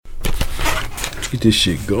get this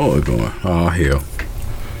shit going. Oh, hell.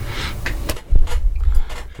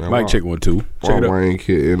 Man, Mic check 1 2. Check it up. Wayne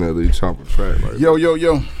Kid NLE Chopper track. Like Yo.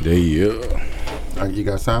 There you go. You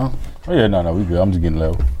got sound? Oh, yeah, no, we good. I'm just getting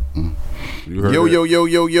low. You heard Yo.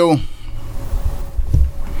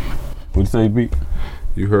 What'd you say, beat?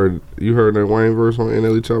 You heard that Wayne verse on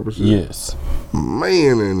NLE Chopper shit? Yes.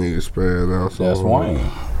 Man, that nigga spazzed out. That's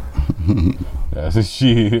Wayne. That's a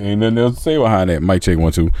shit. Ain't nothing else to say behind that. Mic check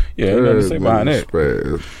 1 2. Yeah, ain't nothing to say behind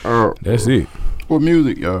that. That's it. What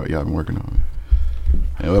music y'all been working on?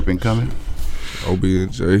 And up and coming?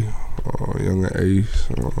 OB&J, Young and Ace.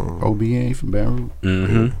 OBN from Baton Rouge?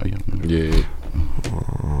 Mm-hmm. Yeah.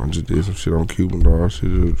 I just did some shit on Cuban Dog.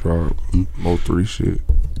 Shit just dropped. Mo 3 shit.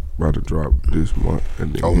 About to drop this month.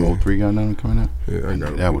 Mo 3 got nothing coming out? Yeah, I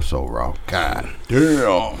got that was so raw. God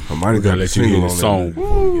damn. I might have got the single on that song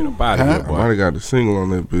before we get up out of here, I might have got the single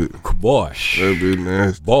on that bit. Boy. That bit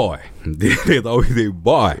nasty. Boy. There's always a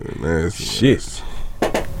boy. Nasty. Shit.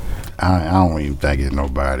 I don't even think it's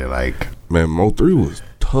nobody like. Man, Mo 3 was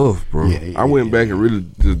tough, bro. I went back and really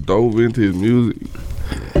just dove into his music.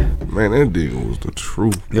 Man, that nigga was the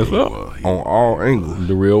truth. Yes, sir. On all angles.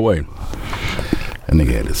 The real way. That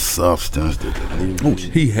nigga had the substance.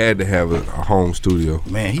 He had to have a home studio.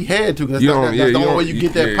 Man, he had to. That's the only way you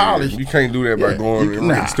get that polish. You can't do that by going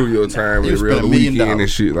in studio time and every other weekend and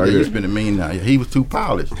shit like that. He spent $1 million. He was too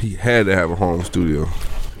polished. He had to have a home studio.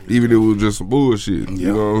 Even if it was just some bullshit. Yeah.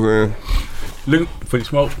 You know what I'm saying? Look for the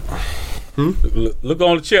smoke. Look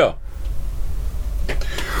on the chair.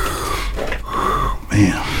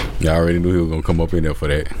 Man. Y'all already knew he was going to come up in there for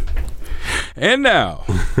that. And now.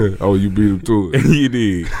 Oh, you beat him to it. You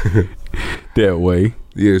did. That way.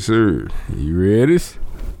 Yes, sir. You ready?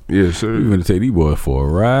 Yes, sir. We're going to take these boys for a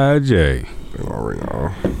ride, Jay.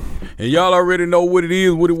 And y'all already know what it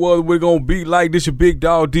is, what it was, what it gonna be like. This your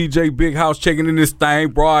BiggDawg, DJ Big House, checking in this thing,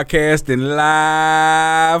 broadcasting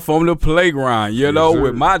live from the playground. You know,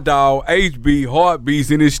 with my dog, HB, heartbeats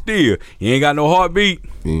in his still. You ain't got no heartbeat.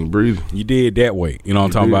 You ain't breathing. You did that way. You know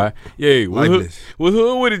what I'm talking about? Yeah. What's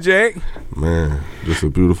hood with it, Jack? Man, just a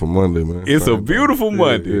beautiful Monday, man. It's a beautiful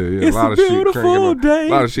Monday. Yeah. It's a beautiful day. A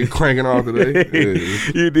lot of shit cranking off today.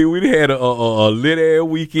 You did. We had a lit ass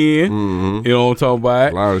weekend. Mm-hmm. You know what I'm talking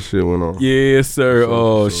about? A lot of shit went on. Yes,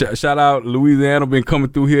 sir. Shout out Louisiana. Been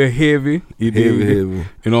coming through here heavy. Heavy. You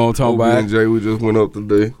know what I'm talking about? Jay, we just went up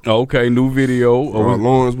today. Okay, new video.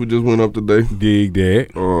 Lawrence, we just went up today. Dig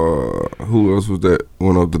that. Who else was that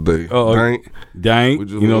went up today? Dank.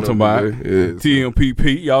 You know what I'm talking about? Yeah,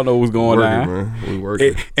 TMPP. Y'all know what's going on. Man. We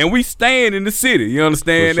working. And we staying in the city. You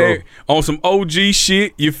understand that? On some OG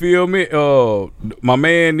shit. You feel me? My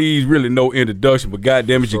man needs really no introduction, but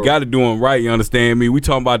goddamn it, you got to do him right. You understand me? We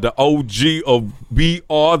talking about the OG of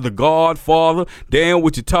BR, the Godfather. Damn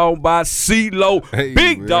what you talking about. C-Loc. Hey,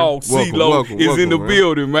 BiggDawg C-Loc is in the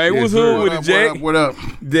building, man. Yes, what's hood with it, Jack? What up?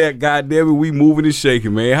 That goddamn it, we moving and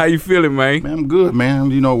shaking, man. How you feeling, man? Man, I'm good,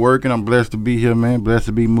 man. You know, working. I'm blessed to be here, man. Blessed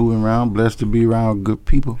to be moving around. Blessed to be around good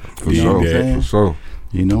people. For sure.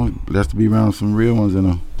 You know, blessed to be around some real ones in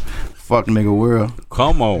a fuck nigga world.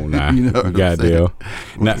 Come on now. You know what goddamn.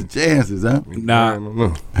 What's the chances, huh?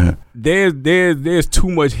 Nah, there's too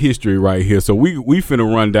much history right here, so we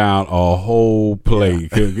finna run down a whole play.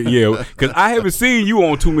 Cause I haven't seen you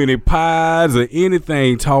on too many pods or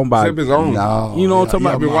anything talking about. No, you know what I'm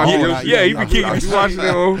talking about? He been kicking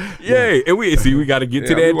it. And we got to get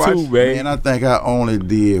to that too, man. Man, I think I only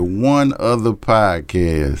did one other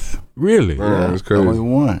podcast. Really? Man, that's crazy. Only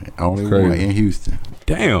one in Houston.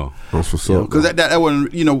 Damn. That's what's up. Because that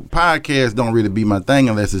wasn't, podcasts don't really be my thing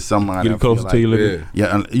unless it's somebody. Get closer to you,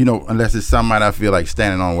 yeah, unless it's somebody I feel like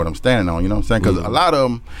standing on what I'm standing on. You know what I'm saying? Because a lot of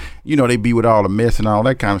them, they be with all the mess and all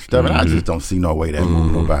that kind of stuff, and I just don't see no way that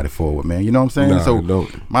move nobody forward, man. You know what I'm saying?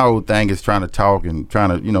 My whole thing is trying to talk and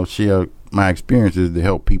trying to, share my experiences to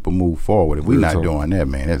help people move forward. If we're not doing that,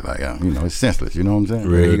 man, it's like, it's senseless. You know what I'm saying?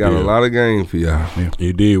 Really, you got a lot of game for y'all. Yeah.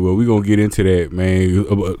 You did. Well, we're going to get into that, man.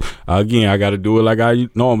 Again, I got to do it like I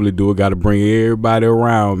normally do it. Got to bring everybody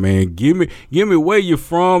around, man. Give me where you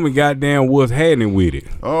from and goddamn what's happening with it.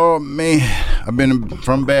 Oh, man. I've been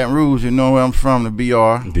from Baton Rouge. You know where I'm from, the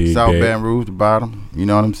BR. South Baton Rouge, the bottom. You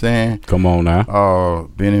know what I'm saying? Come on now.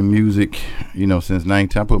 Been in music, since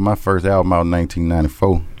I put my first album out in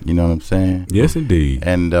 1994. You know what I'm saying? Yes, indeed.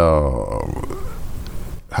 And how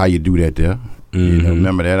you do that there? Mm-hmm.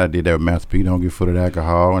 Remember that I did that with Master P. Don't get footed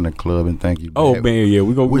alcohol in the club and thank you. Oh man, yeah,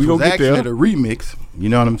 we gonna get there. Which was actually the remix. You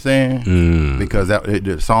know what I'm saying? Because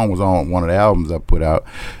the song was on one of the albums I put out,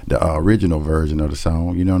 the original version of the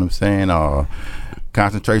song. You know what I'm saying?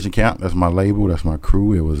 Concentration Camp, that's my label, that's my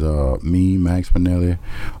crew. It was me, Max Spinelli,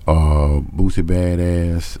 Boosie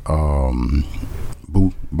Badass,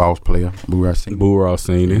 Boo Boss Player, Boo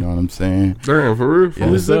Racine. You know what I'm saying? Damn, for real?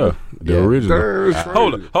 Yes, sir. The original.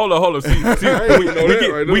 Hold on.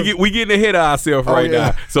 See, we getting ahead of ourselves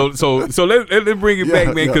now. So let's bring it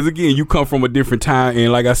back, man. Because again, you come from a different time,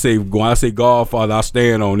 and like I say, when I say Godfather, I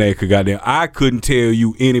stand on that. Cause goddamn, I couldn't tell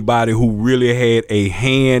you anybody who really had a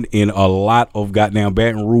hand in a lot of goddamn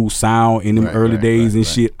Baton Rouge sound in them early days and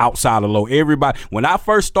shit outside of Low. Everybody, when I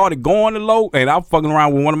first started going to Low, and I'm fucking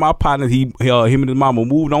around with one of my partners, him and his mama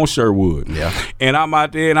moved on Sherwood. Yeah. And I'm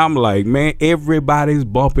out there, and I'm like, man, everybody's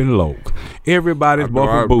bumping Low. Everybody's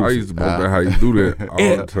bumping Boosie. I used to bump that. How you do that all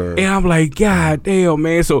the time. And I'm like, God damn,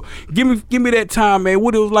 man. So give me that time, man.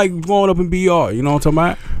 What it was like growing up in BR. You know what I'm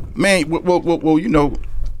talking about? Man, well, you know,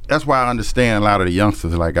 that's why I understand a lot of the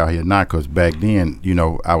youngsters like out here now. Because back then, you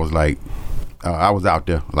know, I was like, I was out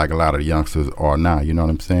there like a lot of the youngsters are now. You know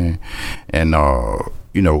what I'm saying? And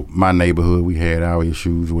you know, my neighborhood, we had our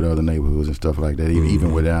issues with other neighborhoods and stuff like that,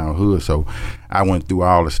 even with our hood. So I went through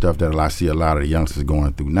all the stuff that I see a lot of the youngsters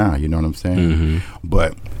going through now, you know what I'm saying?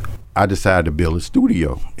 But I decided to build a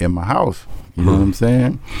studio in my house, you know what I'm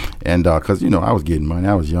saying? And because, you know, I was getting money.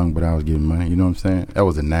 I was young, but I was getting money, you know what I'm saying? That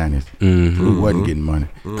was the 90s. Who wasn't getting money?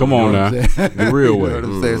 Come on now, the real way. You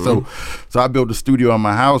know what I'm saying? So I built a studio in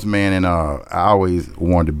my house, man, and I always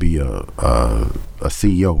wanted to be a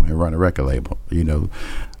CEO and run a record label, you know.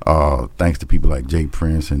 Thanks to people like Jay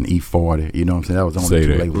Prince and E40, you know what I'm saying? That was the only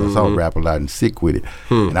two labels. I saw Rap A Lot and Sick with it.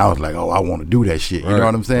 And I was like, oh, I want to do that shit. You know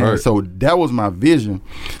what I'm saying? Right. So that was my vision,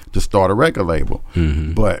 to start a record label.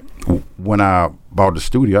 But when I bought the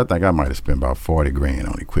studio, I think I might have spent about $40,000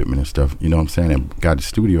 on equipment and stuff, you know what I'm saying? And got the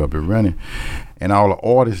studio up and running. And all the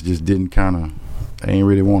artists just didn't they ain't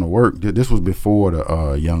really want to work. This was before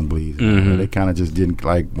the Young Bleeds. They kind of just didn't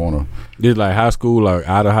like want to. Did like high school, like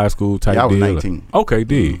out of high school type deal? I was 19. Okay,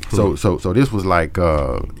 did. So this was like,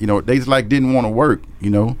 you know, they just like didn't want to work,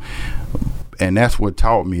 you know. And that's what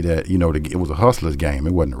taught me that, you know, it was a hustler's game.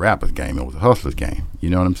 It wasn't a rapper's game. It was a hustler's game.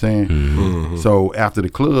 You know what I'm saying? So after the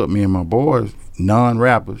club, me and my boys,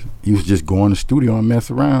 non-rappers, used to just go in the studio and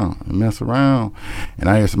mess around. And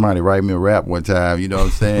I had somebody write me a rap one time, you know what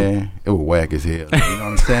I'm saying? It was whack as hell, you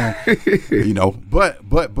know what I'm saying? You know, but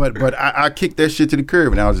I kicked that shit to the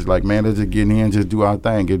curb, and I was just like, man, let's just get in here and just do our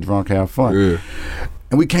thing, get drunk, have fun. Yeah.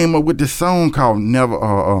 And we came up with this song called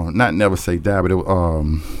not Never Say Die, but it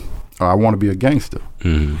was, I Want to Be a Gangster.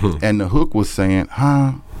 And the hook was saying,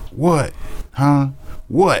 what?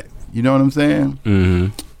 You know what I'm saying?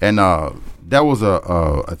 And that was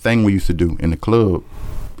a thing we used to do in the club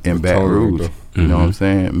in Baton Rouge. You know what I'm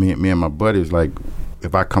saying? Me and my buddies, like,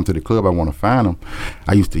 if I come to the club, I want to find them.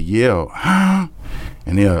 I used to yell,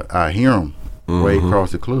 and then I hear them way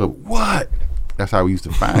across the club. What? That's how we used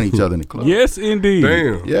to find each other in the club. Yes, indeed.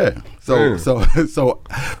 Damn. Yeah. So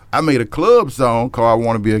I made a club song called I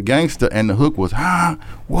Want to Be a Gangster, and the hook was,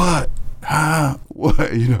 what?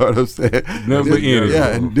 You know what I'm saying? Never ended. Yeah,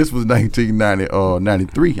 and this was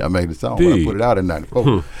 1993. I made the song. I put it out in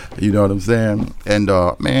 94. You know what I'm saying? And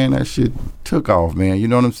man, that shit took off, man. You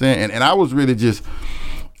know what I'm saying? And I was really just,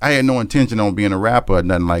 I had no intention on being a rapper or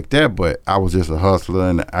nothing like that, but I was just a hustler,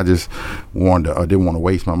 and I just didn't want to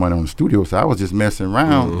waste my money on the studio, so I was just messing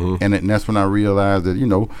around, and that's when I realized that, you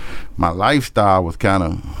know, my lifestyle was kind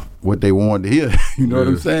of what they wanted to hear. You know what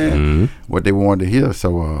I'm saying? What they wanted to hear.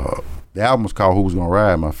 So the album was called Who's Gonna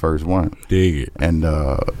Ride, my first one. Dig it. And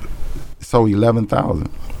sold 11,000.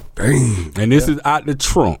 Dang. And this is out the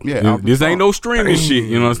trunk. Yeah, this ain't no streaming shit.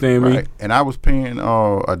 You know what I'm saying? And I was paying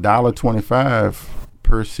 $1.25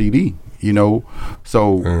 per CD. You know,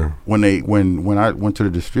 so when I went to the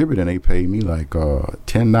distributor, and they paid me like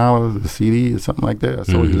 $10 a CD or something like that. I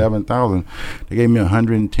sold 11,000. They gave me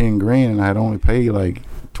 $110,000, and I had only paid like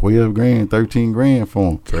 $12,000, $13,000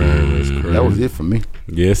 for them. Damn, that's crazy. That was it for me.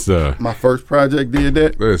 Yes, sir. My first project did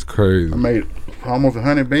that. That's crazy. I made almost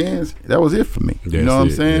 100 bands. That was it for me. You know what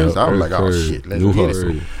I'm saying? Yep. So I was like, oh shit, let's get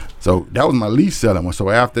it. So that was my least selling one.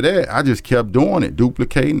 So after that, I just kept doing it,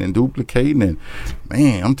 duplicating. And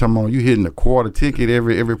man, I'm talking about you hitting a quarter ticket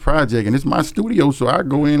every project. And it's my studio, so I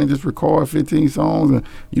go in and just record 15 songs, and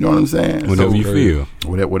you know what I'm saying? Whatever you feel.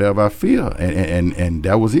 Whatever I feel. And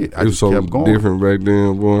that was it. I just kept going. Different back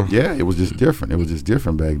then, boy. Yeah, it was just different. It was just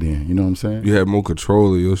different back then. You know what I'm saying? You had more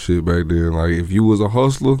control of your shit back then. Like, if you was a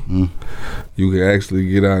hustler, you could actually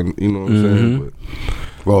get out, you know what I'm saying? But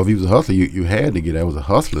well, if you was a hustler, you had to get that. It was a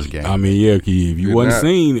hustler's game. I mean, yeah, if you wasn't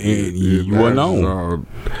seen, and you wasn't on.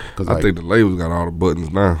 I think the labels got all the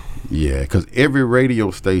buttons now. Yeah, because every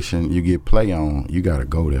radio station you get play on, you got to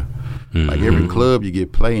go there. Like every club you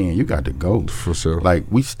get playing, you got to go. For sure. Like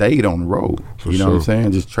we stayed on the road. You know what I'm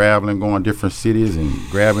saying? Just traveling, going different cities and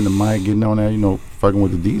grabbing the mic, getting on there, fucking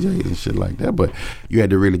with the DJs and shit like that. But you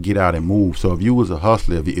had to really get out and move. So if you was a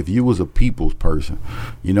hustler, if you was a people's person,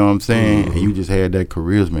 you know what I'm saying, and you just had that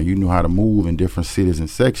charisma, you knew how to move in different cities and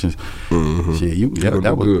sections. Shit,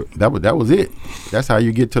 that was it. That's how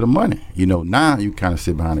you get to the money. Now you kind of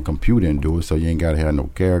sit behind a computer and do it, so you ain't gotta have no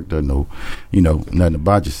character, nothing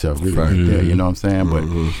about yourself. Really, there, you know what I'm saying?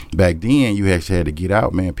 But back then, you actually had to get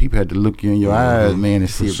out, man. People had to look you in your eyes, man, and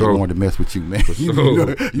see if they wanted to mess with you, man.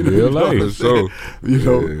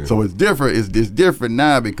 So it's different. It's different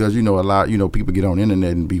now because a lot people get on the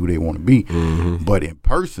internet and be who they want to be, but in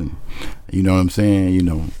person, you know what I'm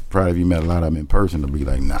saying. Probably if you met a lot of them in person, they'll be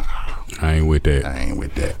like, nah, I ain't with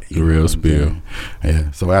that. The real spill.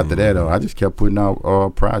 Yeah. So after that, I just kept putting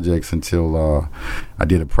out projects until I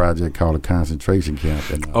did a project called a concentration camp.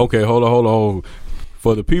 And, okay, hold on.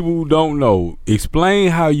 For the people who don't know, explain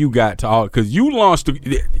how you got to all, because you launched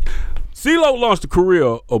C-Loc launched the career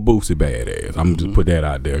of Boosie Badass. I'm just put that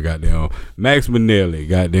out there. Goddamn Max Minnelli.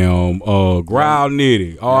 Goddamn Growl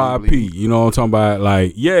Nitty. R.I.P. You know what I'm talking about?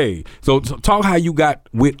 Like, yay. So talk how you got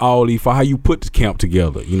with all these, for how you put this camp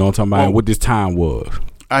together. You know what I'm talking about? And what this time was.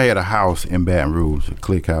 I had a house in Baton Rouge, a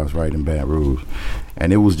click house right in Baton Rouge.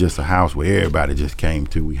 And it was just a house where everybody just came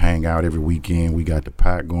to. We hang out every weekend. We got the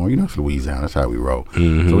pot going. It's Louisiana. That's how we roll.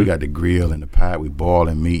 So we got the grill and the pot. We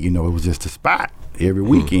boiling meat. It was just a spot every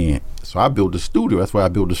weekend. So I built a studio. That's why I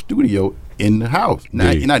built a studio in the house.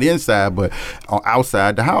 Not inside, but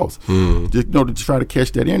outside the house. Just to try to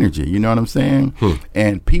catch that energy. You know what I'm saying?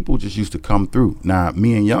 And people just used to come through. Now,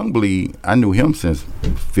 me and Young Bleed, I knew him since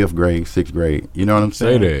 5th grade, 6th grade. You know what I'm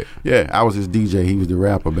saying? Say that. Yeah, I was his DJ. He was the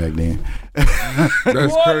rapper back then.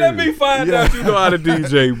 That's boy, crazy. Let me find out you know how to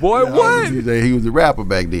DJ. Boy, what? He was the rapper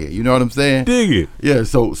back then. You know what I'm saying? Dig it. Yeah,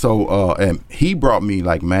 so and he brought me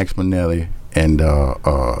like Max Minnelli and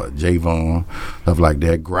Javon, stuff like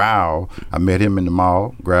that. Growl, I met him in the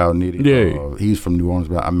mall. Growl Nitty. Yeah. He's from New Orleans,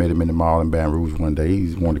 but I met him in the mall in Baton Rouge one day.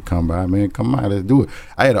 He wanted to come by. Man, come by, let's do it.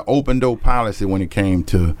 I had an open door policy when it came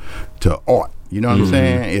to art. You know what I'm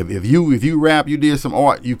saying? If you rap, you did some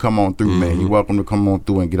art, you come on through, man. You're welcome to come on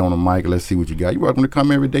through and get on the mic. Let's see what you got. You're welcome to come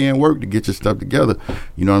every day and work to get your stuff together.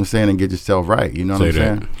 You know what I'm saying? And get yourself right. You know what I'm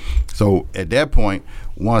saying? So at that point,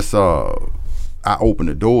 once I opened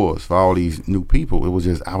the doors for all these new people, I was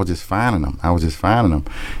just finding them.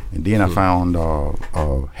 And then I found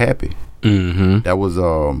Happy. That was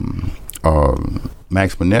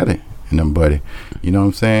Max Minnelli and them buddy. You know what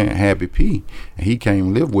I'm saying? Happy P. And he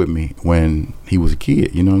came live with me when he was a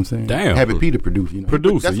kid. You know what I'm saying? Damn. Happy P the producer.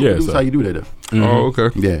 Producer, that's how you do that though. Oh, okay.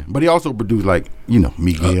 Yeah. But he also produced like,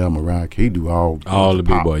 Miguel, Mariah. He do all the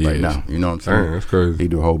big boy, right now. You know what I'm saying? Damn, that's crazy. He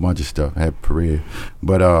do a whole bunch of stuff. Happy Perez.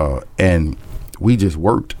 But and we just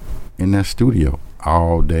worked in that studio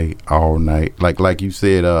all day, all night. Like you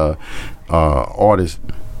said, artists,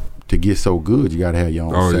 to get so good, you gotta have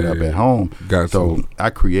your own setup at home. So I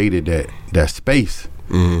created that space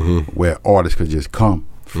where artists could just come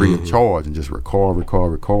free of charge and just record. You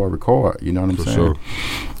know what I'm saying? Sure.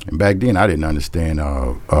 And back then, I didn't understand.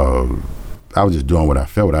 I was just doing what I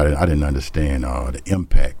felt. I didn't understand the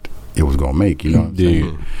impact it was gonna make. You know what I'm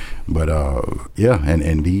saying? But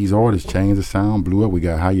and these artists changed the sound, blew up. We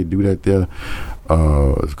got How You Do That there.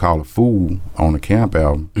 It's called A Fool on the Camp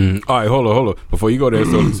album. All right, hold on. Before you go there,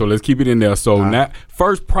 so let's keep it in there. So now,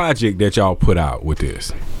 first project that y'all put out with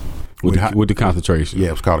this, with the concentration. Yeah,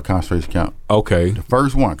 it was called a concentration camp. Okay. The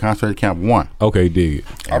first one, concentration camp 1. Okay, dig it.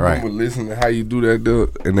 I remember listening to How You Do That there,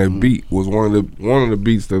 and that beat was one of the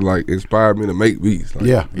beats that like inspired me to make beats.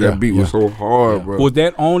 Like, that beat was so hard, bro. Was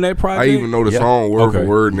that on that project? I even know the song word for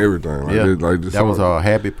word and everything. Like, that was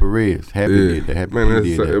Happy Perez. Happy did that. Happy man,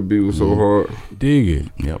 P did that beat was so hard. Dig it.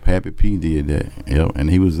 Yep, Happy P did that. Yep, and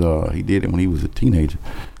he did it when he was a teenager.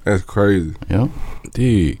 That's crazy. Yep.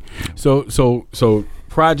 Dig. So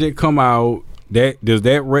project come out. Is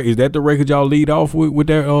that the record y'all lead off with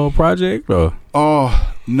that project? Or?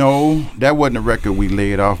 No, that wasn't the record we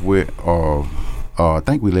laid off with. I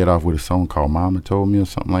think we laid off with a song called Mama Told Me or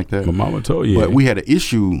something like that. Mama Told You. But we had an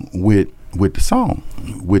issue with the song,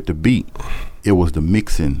 with the beat. It was the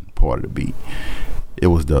mixing part of the beat. It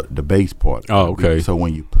was the bass part. Oh, okay. So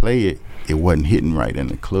when you play it, it wasn't hitting right in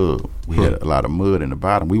the club. We had a lot of mud in the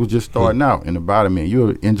bottom. We was just starting out in the bottom. Man,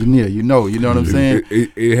 you're an engineer, you know what I'm saying?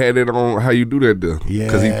 It had it on How You Do That though. Yeah.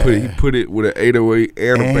 Because he put it with an 808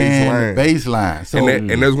 and a bass line. Bass line. So,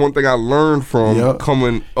 and that's one thing I learned from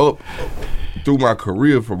coming up through my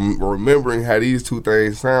career from remembering how these two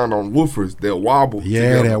things sound on woofers. They'll wobble.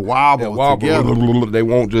 Yeah, together. that wobble together. They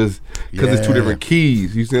won't just because it's two different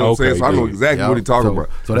keys. You see what I'm saying? So I know exactly what he's talking about.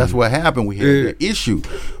 So that's what happened. We had that issue,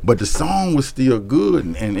 but the song was still good,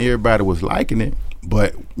 and everybody was liking it.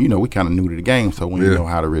 But we kind of new to the game, so we didn't know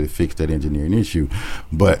how to really fix that engineering issue.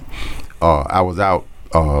 But I was out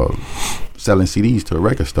selling CDs to a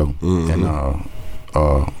record store, and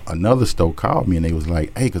another store called me, and they was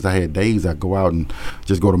like, hey, because I had days I go out and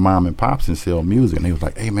just go to mom and pops and sell music, and they was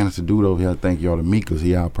like, hey man, it's a dude over here, I think you ought to meet, because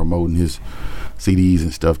he out promoting his CDs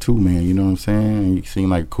and stuff too, man, you know what I'm saying? He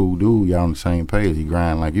seem like a cool dude, y'all on the same page, he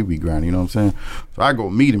grind like you be grinding, you know what I'm saying? So I go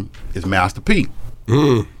meet him, it's Master P.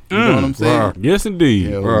 You know what I'm saying? Wow. Yes, indeed.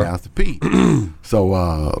 Yeah, Master P.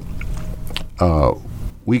 So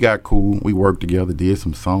we got cool. We worked together, did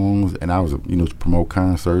some songs, and I was, to promote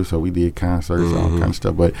concerts. So we did concerts, all kind of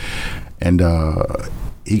stuff. And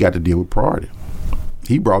he got to deal with Priority.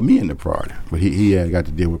 He brought me into Priority, but he had got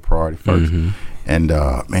to deal with Priority first. And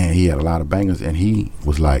man, he had a lot of bangers, and he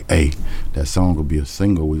was like, "Hey, that song will be a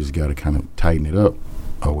single. We just got to kind of tighten it up."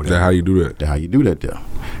 Or whatever. That's how you do that. That's how you do that there.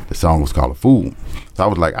 The song was called A Fool. So I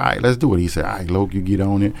was like, all right, let's do it. He said, all right, Loc, you get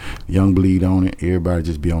on it. Young Bleed on it. Everybody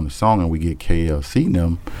just be on the song, and we get KLC and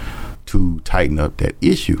them to tighten up that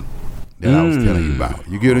issue that I was telling you about.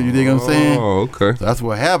 You get it? You think I'm saying? Oh, okay. So that's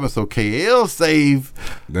what happened. So KL saved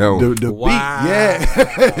the beat.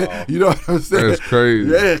 Yeah. You know what I'm saying? That's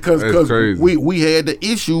crazy. Yeah, because we had the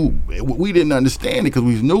issue. We didn't understand it because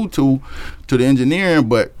we was new to the engineering,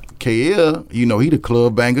 but KL, he the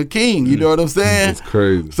club banger king. You know what I'm saying? That's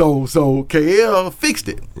crazy. So KL fixed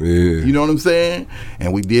it. Yeah. You know what I'm saying?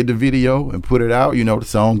 And we did the video and put it out. The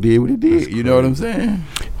song did what it did. You know what I'm saying?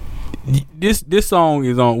 This song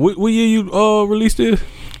is on. What year you released this?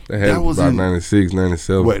 That was about 96,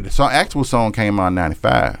 97. Wait, the actual song came out in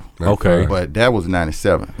 95. Okay. But that was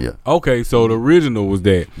 97, yeah. Okay, so the original was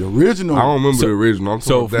that. The original. I don't remember the original. I'm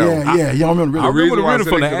talking about that one. Yeah, y'all remember the original. I remember the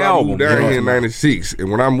original from the album. I moved down here in 96,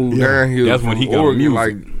 and when I moved down here, that's when he got Oregon, music.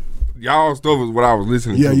 like, y'all stuff is what I was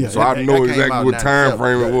listening to. So I know exactly what time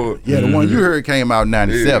frame it was. Yeah, the one you heard came out in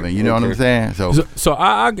 97, you know what I'm saying? So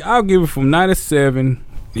I'll give it from 97.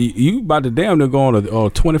 You about to damn near go on a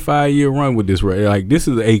 25-year run with this, right? Like, this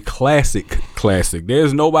is a classic.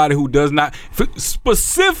 There's nobody who does not,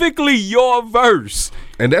 specifically your verse.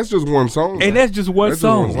 And that's just one song. And that's just one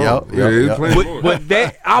song. Yep. But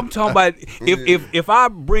that, I'm talking about, if I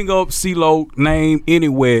bring up C-Loc name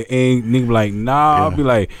anywhere and nigga be like, nah, I'll be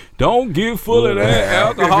like, don't get full of that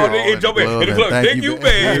alcohol. Nigga, jump in the club. Thank you,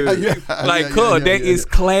 man. Like, that is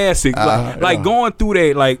classic. Like going through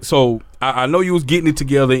that, like, so I know you was getting it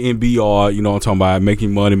together in BR, I'm talking about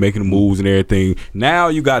making money, making the moves and everything. Now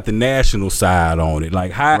you got the national side on it.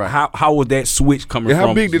 Like, how was that switch coming from?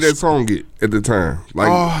 How big did that song get at the time?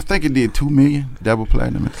 Like, I think it did 2 million double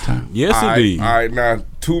platinum at the time. Yes, indeed. All right, now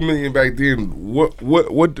 2 million back then. What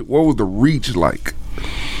was the reach like?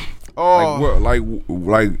 Oh,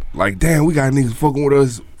 like damn, we got niggas fucking with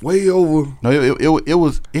us way over. No,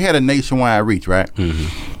 it had a nationwide reach, right?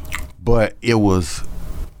 But it was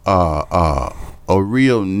a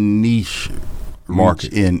real niche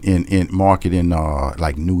market in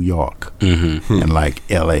like New York and like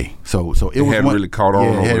LA. So it was really caught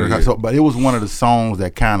on. But it was one of the songs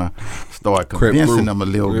that kind of started convincing them a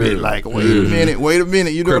little bit. Like, wait a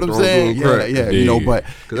minute. You know what I'm saying? Yeah. But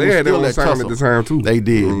because they had that sound at the time too. They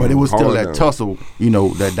did, but it was still that tussle.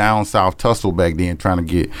 That down south tussle back then, trying to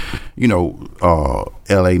get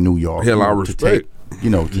LA, New York. Hell, I respect.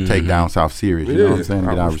 To take down south serious. You know what I'm saying?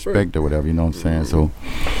 Get our respect or whatever. You know what I'm saying? So.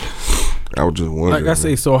 I was just wondering. Like I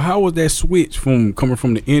say, so how was that switch from coming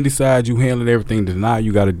from the indie side, you handling everything, to now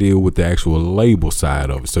you got to deal with the actual label side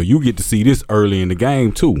of it? So you get to see this early in the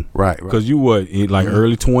game too, right? Because you were in like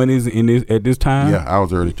early 20s at this time. Yeah, I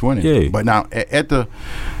was early 20s. Yeah, but now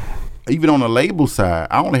even on the label side,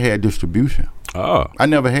 I only had distribution. Oh, I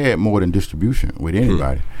never had more than distribution with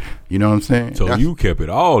anybody. You know what I'm saying? So you kept it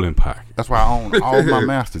all in pocket. That's why I own all my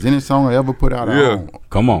masters. Any song I ever put out, I own.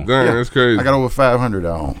 Come on. Damn, that's crazy. I got over 500 I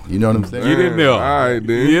own. You know what I'm saying? Get in there. All right,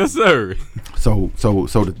 then. Yes, sir. So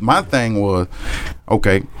my thing was,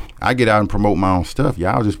 okay, I get out and promote my own stuff.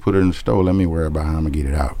 Y'all just put it in the store. Let me worry about how I'm going to get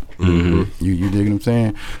it out. You dig what I'm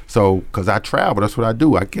saying? So, because I travel, that's what I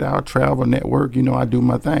do. I get out, travel, network, I do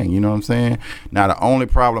my thing. You know what I'm saying? Now, the only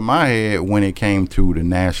problem I had when it came to the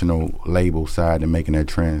national label side and making that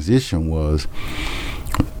transition was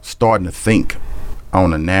starting to think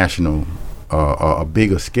on a national, a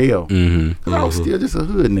bigger scale. Because I was still just a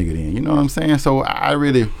hood nigga then. You know what I'm saying? So, I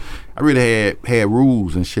really had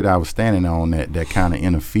rules and shit I was standing on that kind of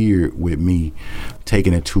interfered with me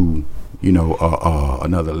taking it to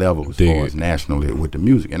another level as far as nationally with the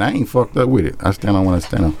music. And I ain't fucked up with it. I stand on what I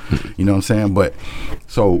stand on. You know what I'm saying? But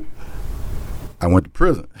so I went to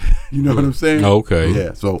prison. You know what I'm saying? Okay.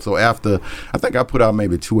 Yeah. So after, I think I put out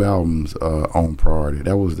maybe 2 albums on Priority.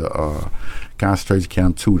 That was the Concentration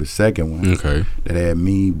Camp 2, the second one. Okay. That had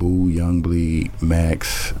me, Boo, Young Bleed,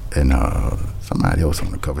 Max, and somebody else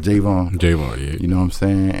on the cover. Javon, yeah. You know what I'm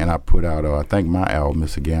saying? And I put out, I think my album,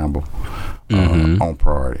 Mr. Gamble, on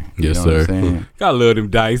Priority. Yes, you know sir. What I'm saying? Gotta love them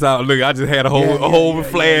dice. Look, I just had a whole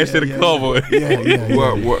flash of the cover.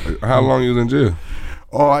 What? How long you was in jail?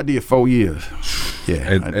 Oh, I did 4 years.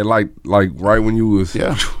 Yeah. And like right when you was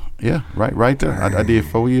right there. I did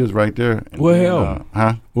 4 years right there. What hell?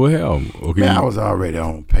 What hell? Okay. Man, I was already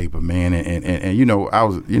on paper, man, and I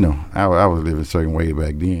was living a certain way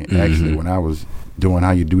back then. Actually, when I was doing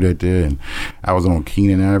How You Do That there, and I was on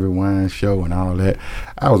Keenan and Ivory Wine show and all that,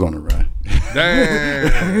 I was on the run.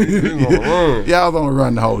 Damn, you was on the run. Yeah, I was on the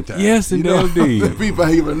run the whole time. Yes, indeed. People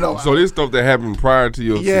ain't even know. So this stuff that happened prior to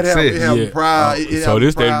your success. It happened prior. So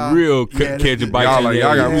this that real catch a bite.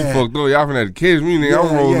 Y'all got me fucked up. Y'all finna have to catch me, nigga.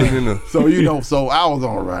 I'm rolling in the. So I was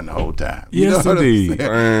on the run the whole time. Yes, indeed.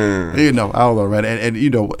 I was on the run,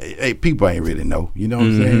 and people ain't really know. You know what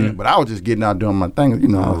I'm saying? But I was just getting out doing my thing.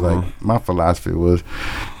 I was like, my philosophy was,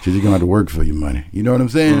 you're gonna have to work for your money. You know what I'm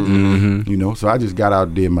saying? So I just got out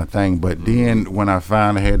and did my thing. But then when I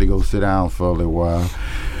finally had to go sit down for a little while,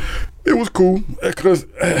 it was cool because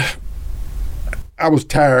I was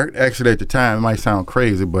tired. Actually, at the time, it might sound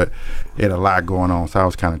crazy, but it had a lot going on, so I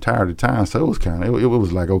was kind of tired at the time. So it was it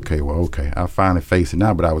was like, okay, I finally faced it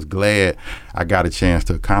now. But I was glad I got a chance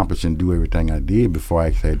to accomplish and do everything I did before I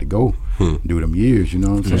actually had to go do them years. You know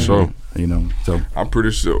what I'm saying? Sure. So I'm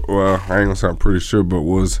pretty sure. Well, I ain't gonna say I'm pretty sure, but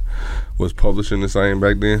was publishing the same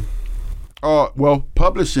back then? Well,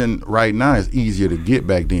 publishing right now is easier to get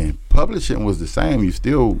back then. Publishing was the same. You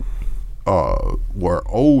still were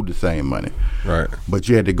owed the same money. Right. But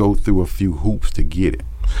you had to go through a few hoops to get it.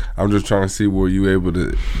 I'm just trying to see, were you able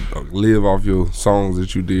to live off your songs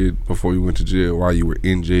that you did before you went to jail while you were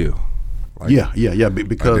in jail? Yeah.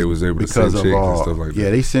 Because they was able to send checks and stuff like that. Yeah,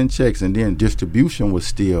 they sent checks, and then distribution was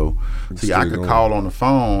still. See, I could call on the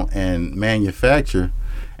phone and manufacture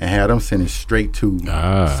and had them send it straight to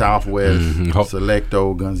Southwest,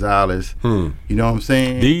 Selecto, Gonzalez. You know what I'm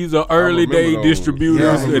saying? These are early day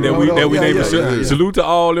distributors, and that we name salute to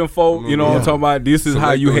all them folk. You know what I'm talking about? This is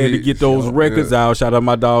how you had to get those records out. Shout out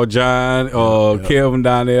my dog John, Kevin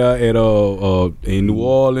down there at in New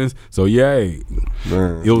Orleans. So it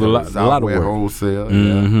was a lot of work. Wholesale.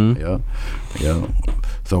 Yeah.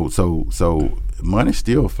 So money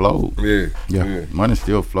still flowed. Yeah. Money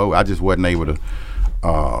still flowed. I just wasn't able to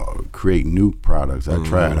create new products. I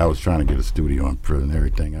tried. I was trying to get a studio in prison and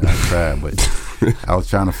everything. I tried, but I was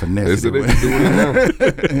trying to finesse it.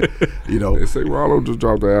 They say Rollo just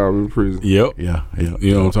dropped the album in prison. Yep. Yeah.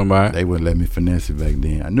 You know what I'm talking about? They wouldn't let me finesse it back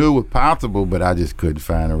then. I knew it was possible, but I just couldn't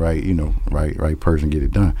find the right person to get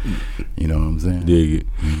it done. You know what I'm saying? Dig it.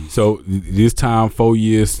 So this time, 4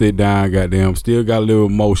 years, sit down, goddamn, still got a little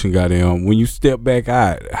emotion, goddamn. When you step back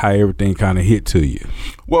out, how everything kind of hit to you?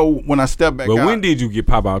 Well, when I stepped back out. But when did you get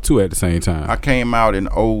Pop Out 2 at the same time? I came out in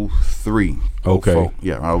 03. Okay. 04.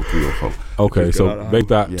 Yeah, 03, 04. Okay, so back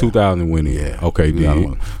out 2000 went in. Yeah. Okay, dig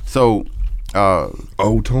it. So,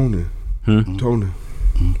 Tony. Tony.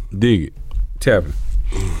 Dig it. Tapping.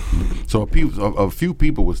 So a few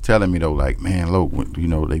people was telling me though, like, man, look,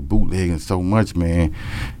 they bootlegging so much, man.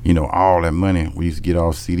 All that money we used to get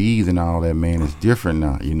off CDs and all that, man, it's different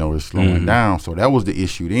now. It's slowing down. So that was the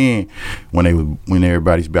issue then when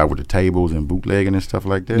everybody's back with the tables and bootlegging and stuff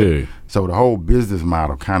like that. Yeah. So the whole business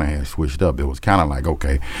model kind of had switched up. It was kind of like,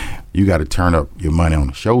 okay, you got to turn up your money on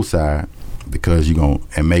the show side, because you're going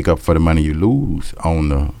to make up for the money you lose on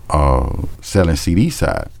the selling CD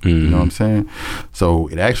side. You know what I'm saying? So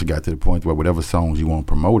it actually got to the point where whatever songs you want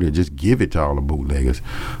promoted, just give it to all the bootleggers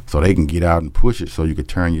so they can get out and push it so you could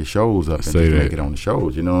turn your shows up and just make it on the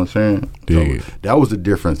shows. You know what I'm saying? So that was the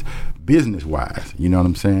difference business-wise. You know what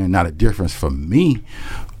I'm saying? Now the difference for me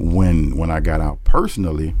when I got out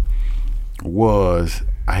personally was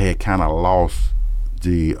I had kind of lost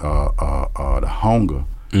the hunger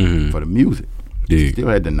for the music. Still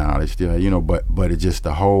had the knowledge, but it's just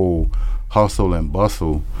the whole hustle and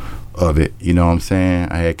bustle of it. You know what I'm saying?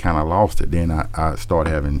 I had kind of lost it. Then I started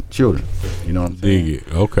having children. You know what I'm saying? Dig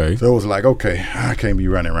it. Okay. So it was like, okay, I can't be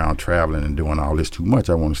running around traveling and doing all this too much.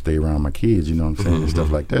 I want to stay around my kids. You know what I'm saying? And stuff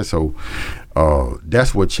like that. So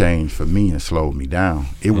that's what changed for me and slowed me down.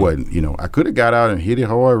 It wasn't, I could have got out and hit it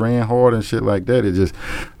hard, ran hard and shit like that. It just,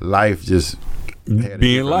 life just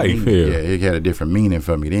being life. It had a different meaning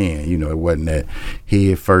for me then. You know, it wasn't that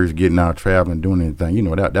head first getting out traveling, doing anything. You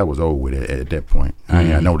know, that was over with at that point.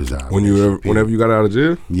 I noticed that. Whenever you got out of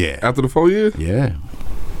jail? Yeah. After the 4 years? Yeah.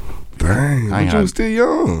 Dang, but you was still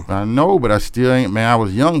young. I know, but I still ain't, man, I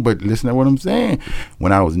was young, but listen to what I'm saying.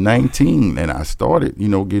 When I was 19 and I started, you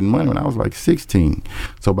know, getting money when I was like 16.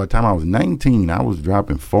 So by the time I was 19, I was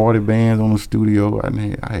dropping 40 bands on the studio.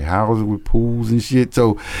 I had houses with pools and shit.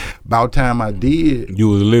 So by the time I did. You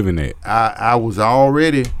was living it. I was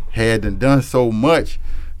already had done so much,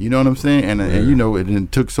 you know what I'm saying? And you know,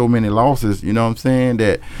 it took so many losses, you know what I'm saying,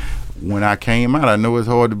 that when I came out, I know it's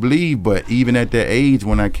hard to believe, but even at that age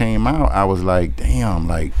when I came out, I was like, damn,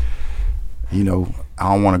 like, you know,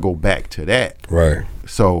 I don't want to go back to that. Right.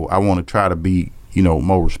 So I want to try to be, you know,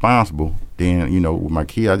 more responsible. Then, you know, with my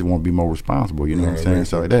kids, I just want to be more responsible, you know what I'm saying?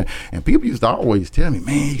 So like that. And people used to always tell me,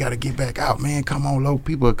 man, you got to get back out, man. Come on, low.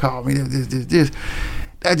 People would call me this.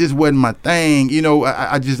 That just wasn't my thing. You know,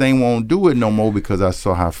 I just ain't want to do it no more because I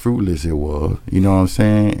saw how fruitless it was. You know what I'm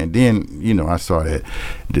saying? And then, you know, I saw that.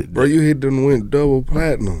 Bro, you hit them went double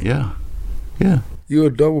platinum. Yeah. You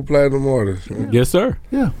a double platinum artist, man. Yes, sir.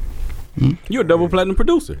 Yeah. Mm-hmm. You're a double platinum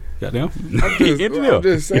producer. Goddamn. I'm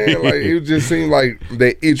just saying, like, it just seemed like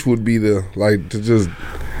that itch would be there, like, to just,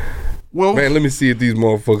 well, man, let me see if these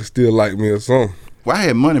motherfuckers still like me or something. Well, I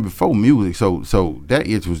had money before music, so that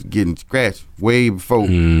itch was getting scratched way before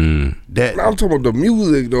that. I'm talking about the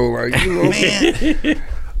music, though, like, you know. Man.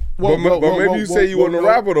 But maybe you say you wasn't a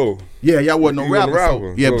rapper, though. Yeah, y'all wasn't no rapper.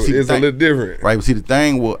 So, yeah, but see, it's a little different. Right, but see, the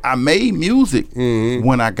thing was, I made music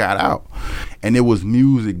when I got out, and it was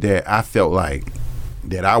music that I felt like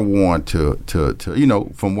that I want to you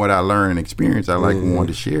know, from what I learned and experienced, I wanted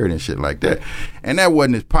to share it and shit like that. And that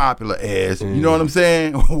wasn't as popular as, you know what I'm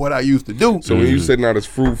saying, what I used to do. So when you say not as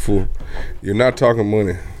fruitful, you're not talking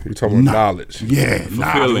money. You're talking about knowledge. Yeah,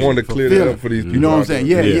 knowledge. You want to clear that up for these people. You know what I'm saying?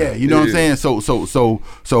 Yeah. You know what I'm saying?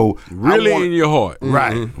 So really in your heart.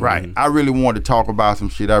 Right. I really wanted to talk about some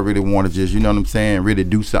shit. I really want to just, you know what I'm saying, really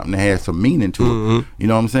do something that has some meaning to it. You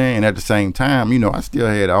know what I'm saying? And at the same time, you know, I still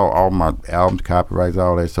had all my albums, copyrights,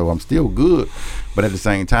 all that, so I'm still good. But at the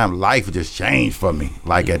same time, life just changed for me,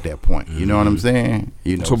 like at that point. You know what I'm saying?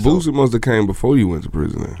 You know, so Boosie must have came before you went to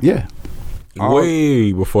prison then. Yeah.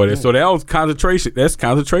 Way before that. So that was concentration. That's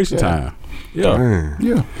concentration time. Yeah.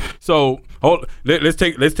 Yeah. So let's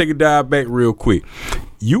take a dive back real quick.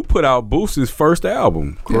 You put out Boosie's first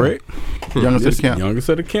album, correct? Youngest of the Camp. Youngest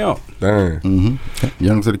of the Camp. Dang.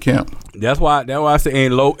 Youngest of the Camp. That's why I say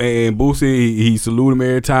and Boosie he salute him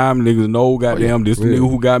every time. Niggas know goddamn this the nigga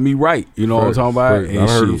who got me right. You know what I'm talking about? And I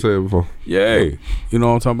heard him say it before. Yeah. You know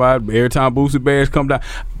what I'm talking about? Every time Boosie Bash come down.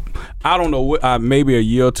 I don't know what maybe a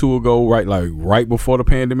year or two ago, right before the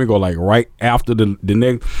pandemic or like right after the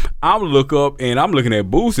next. I'm look up and I'm looking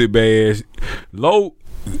at Boosie Bash, low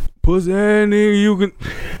pussy nigga you can.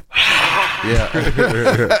 Yeah.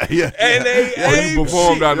 And they ain't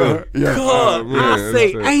performed out there. I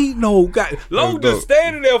say ain't no guy. Low just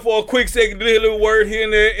standing there for a quick second, did a little word here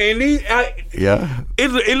and there, and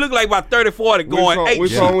it looked like about 30-40 going.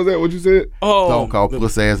 Which song was that? What you said? Song called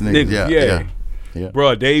Pussy Ass Niggas. Yeah.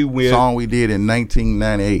 Bro, they went song we did in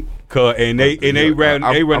 1998. And they ran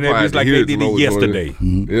that bitch like they did it yesterday.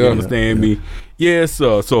 You understand me? Yes,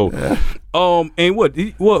 sir. So, and what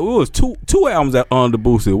was two albums on the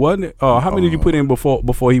Boosie, wasn't it? How many did you put in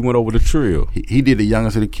before he went over the Trill? He did the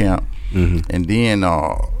Youngest of the Camp, and then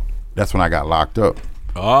that's when I got locked up.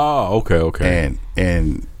 Oh, okay.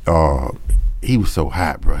 And he was so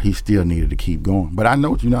hot, bro. He still needed to keep going. But I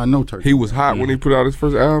know Turkey. He was hot when he put out his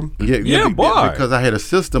first album? Yeah, boy. Because I had a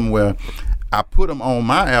system where I put them on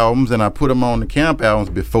my albums and I put them on the Camp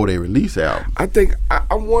albums before they release albums. I think,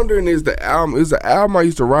 I'm wondering is the album I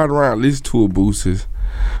used to ride around listen to a Boosie's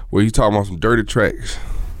where you talking about some dirty tracks.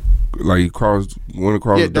 Like he went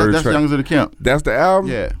across the dirty track. That's Youngest of the Camp. That's the album?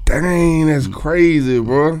 Yeah. Dang, that's crazy,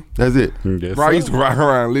 bro. That's it. Bro, I used to ride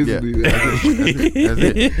around listening to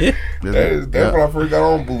that. That's when I first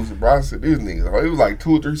got on Boosie, bro. I said, these niggas, it was like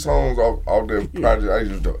 2 or 3 songs off that project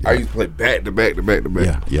I used to play back to back to back to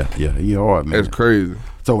back. Yeah. He hard, man. That's crazy.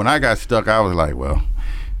 So when I got stuck, I was like, well,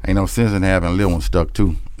 ain't no sense in having a little one stuck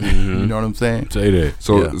too. You know what I'm saying? Say that.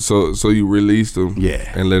 So you released him,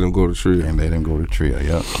 and let him go to Trill,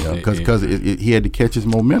 because he had to catch his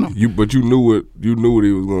momentum. But you knew what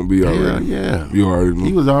he was going to be already. Yeah. You already knew.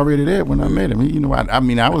 He was already there when I met him. You know, I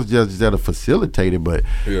mean, I was just there to facilitate it, but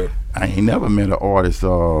I ain't never met an artist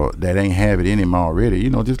that ain't have it in him already. You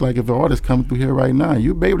know, just like if an artist coming through here right now,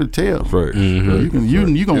 you'll be able to tell. Right. You gonna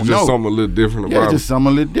it's know. Just something a little different about him. Just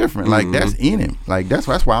something a little different. Like that's in him. Like that's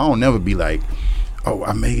why I don't never be like,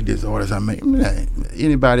 I made this artist.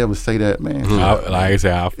 Anybody ever say that, man? Like I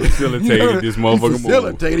said, I facilitated this motherfucker.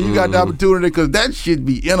 Facilitated. You got the opportunity because that shit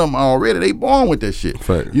be in them already. They born with that shit.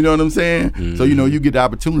 Fact. You know what I'm saying? So, you get the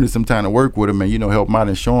opportunity sometime to work with them and, help them out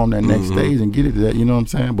and show them that next stage and get it to that, you know what I'm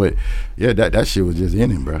saying? But, yeah, that shit was just in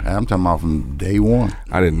him, bro. I'm talking about from day one.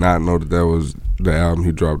 I did not know that was the album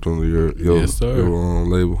he dropped on your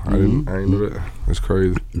label. I didn't know that. That's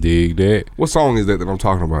crazy. Dig that. What song is that I'm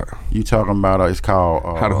talking about? You talking about, it's called...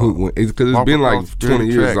 How the Hook Went. Because it's been like 20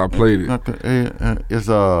 years since I played it.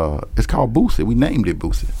 It's called Boosie. We named it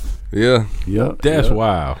Boosie. Yeah. That's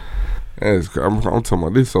wild. I'm talking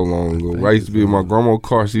about this so long ago. I used to be in my grandma's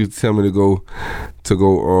car. She used to tell me to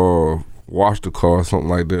go wash the car or something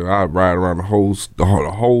like that. I'd ride around the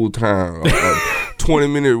whole time.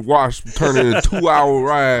 20-minute wash turning into a 2-hour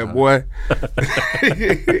ride, boy.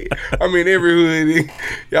 I mean, every hood,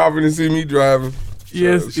 y'all finna see me driving.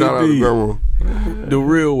 Yes, shout out to grandma. The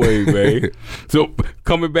real way, man. So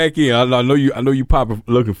coming back in, I know you probably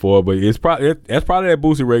looking for it, but that's probably that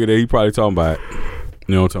Boosie record that he probably talking about.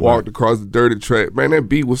 You know what I'm talking Walked across the dirty track. Man, that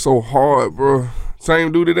beat was so hard, bro.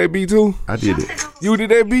 Same dude did that beat too? I did it. You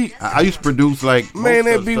did that beat? I used to produce like man,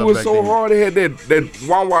 that beat was so hard. It had that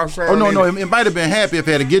wah-wah sound. Oh no, it might have been Happy if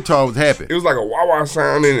it had a guitar. It was Happy. It was like a wah-wah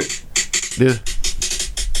sound in it. This.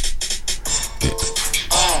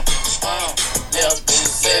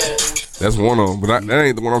 That's one of them, but that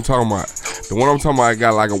ain't the one I'm talking about. The one I'm talking about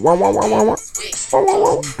got like a wah-wah-wah-wah-wah.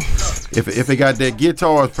 Wah-wah-wah. If it got that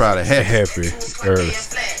guitar, it's probably Happy early.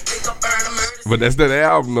 But that's that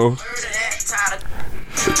album though.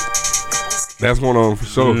 That's one of them for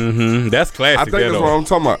sure. Mm-hmm. That's classic. I think that's what I'm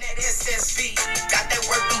talking about.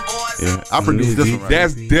 Yeah, I produced this one. Right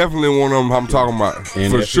that's definitely one of them I'm talking about.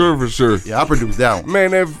 For sure. Yeah, I produced that one.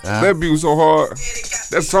 Man, that beat was so hard.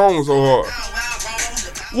 That song was so hard.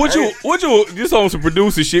 What you this on some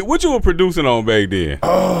producer shit? What you were producing on back then?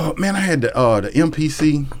 Oh man, I had the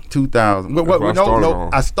MPC 2000.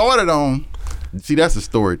 I started on. See, that's a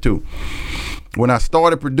story too. When I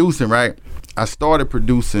started producing, right? I started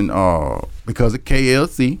producing because of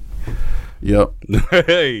KLC. Yep.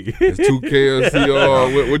 Hey, it's 2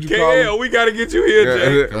 KLC. What you call it? We gotta get you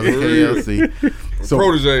here, Jay. KLC. So,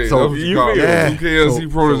 protege. So that's what you call it. 2 KLC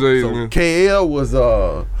proteges. So KL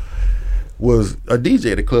was a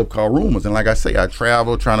DJ at a club called Rumors, and like I say, I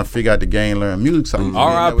traveled trying to figure out the game, learn music. So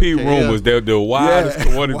R.I.P. Rumors, they're the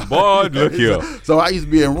wildest one. Boy, look here. So I used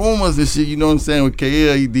to be in Rumors and shit, you know what I'm saying, with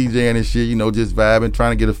KL, he DJing and shit, just vibing,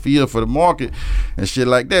 trying to get a feel for the market and shit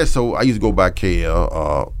like that. So I used to go by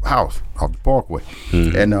KL house off the Parkway,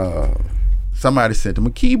 and somebody sent him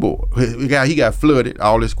a keyboard. He got flooded,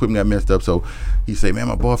 all this equipment got messed up. So he said, "Man,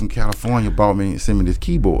 my boy from California sent me this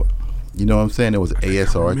keyboard." You know what I'm saying? It was an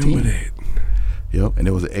ASR 10. Yep, and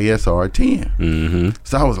it was an ASR 10. Mm-hmm.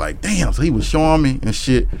 So I was like, damn. So he was showing me and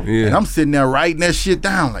shit. Yeah. And I'm sitting there writing that shit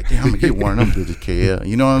down. Like, damn, I'm going to get one of them bitches, KL.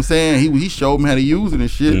 You know what I'm saying? He showed me how to use it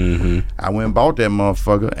and shit. Mm-hmm. I went and bought that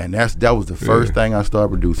motherfucker, and that was the first thing I started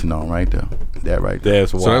producing on right there. That right there.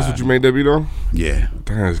 That's wild. So that's what you made that beat on? Yeah.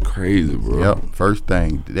 That's crazy, bro. Yep, first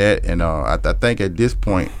thing. That, and I think at this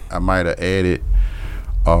point, I might have added,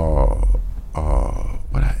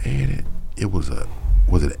 what I added, it was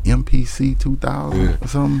it an MPC 2000 or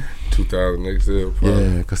something? 2000 XL probably.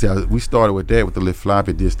 Yeah, because we started with that with the little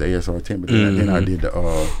floppy disk, the ASR 10, but then I did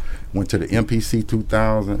went to the MPC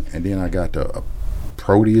 2000, and then I got the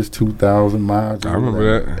Proteus 2000 module. I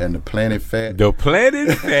remember that. And the Planet Fat. The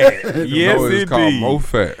Planet Fat. Yes, no, it's called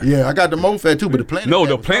MoFat. Yeah, I got the MoFat too, but the Planet Fat. No,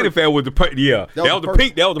 the Planet Fat was the that was the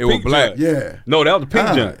pink. That was the pink. Was black. Yeah. No, that was the pink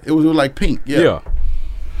junk. It was like pink. Yeah.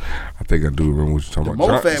 I think I do remember what you're talking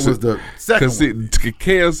about. MoFat was the second one. Because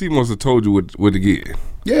KLC must have told you what to get.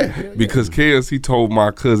 Yeah. Because KLC told my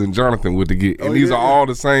cousin Jonathan what to get. And these are all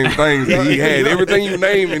the same things that he had. Everything you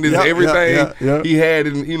name in this, everything he had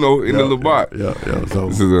in the little box. Yeah. So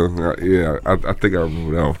this is I think I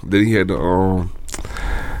remember that one. Then he had the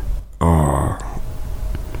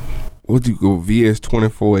what do you go VS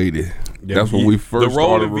 2480. That's when we first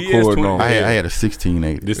started recording on. I had a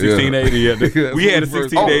 1680. The 1680, yeah. We had a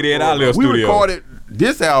 1680 at our little studio. We recorded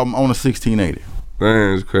this album on a 1680.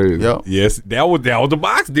 Man, it's crazy. Yep. Yes, that was the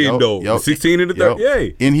box then though. The 16 and the 30. Yeah.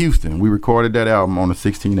 In Houston, we recorded that album on a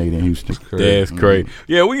 1680 in Houston. That's crazy.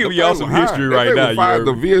 Yeah, we give y'all some history right now.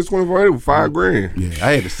 The VS 2480 was $5,000. Yeah,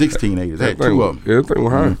 I had the 1680s. I had two of them. Yeah, that thing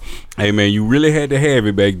was high. Hey man, you really had to have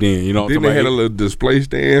it back then. You know, then they had a little display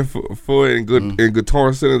stand for it in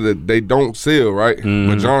Guitar Center that they don't sell, right?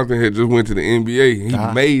 But Jonathan had just went to the NBA.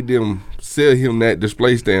 He made them sell him that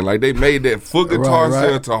display stand. Like they made that full guitar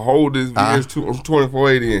stand to hold this VS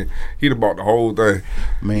 2480 in. He'd have bought the whole thing.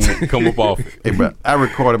 Man, come up off it. Hey, bro, I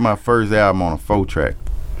recorded my first album on a 4-track.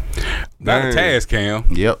 Not a Tascam.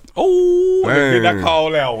 Yep. Oh, I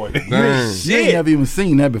call that one. You ain't never even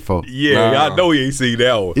seen that before. Yeah, I know you ain't seen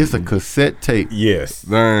that one. It's a cassette tape. Yes.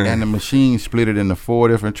 And the machine split it into 4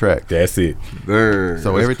 different tracks. That's it.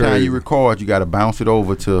 So every time you record, you got to bounce it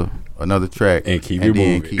over to another track and keep it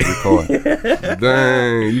moving. Keep recording.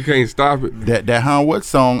 Dang, you can't stop it. That How What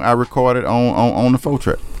song I recorded on the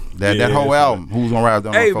 4-track. That whole album, Who's Gonna Ride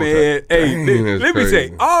Down Hey, on man, let me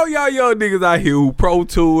say, all y'all young niggas out here who pro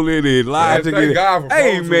tooling and Logic.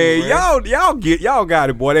 Hey, man, y'all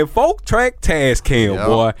got it, boy. That 4-track Tascam,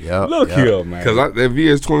 boy. Look here, man. Because that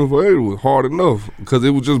VS 2480 was hard enough because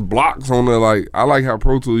it was just blocks on there. Like, I like how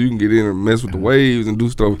Pro Tools, you can get in and mess with the waves and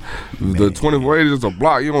do stuff. Man. The 2480 is just a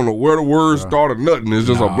block. You don't know where the words start or nothing. It's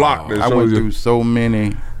just a block. I went through so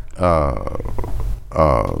many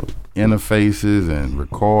interfaces and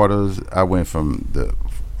recorders. I went from the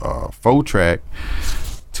 4-track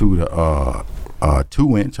to the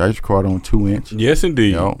 2-inch. I used to record on 2-inch. Yes,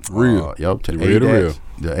 indeed. Real. To real.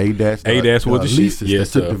 The ADAS was the shit.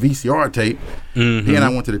 Yes, that took the VCR tape. Mm-hmm. Then I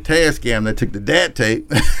went to the Tascam that took the DAT tape.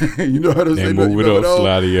 You know what I'm saying? Move it up,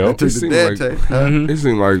 slide it up. Took the DAT tape. It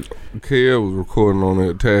seemed like KL was recording on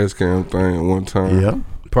that Tascam thing at one time. Yeah,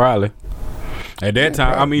 probably. At that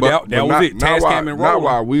time, I mean, that was it. Tascam and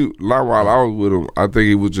rolling. Not while I was with him. I think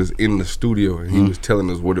he was just in the studio and he was telling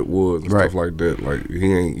us what it was and stuff like that. Like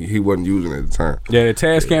he wasn't using it at the time. Yeah, the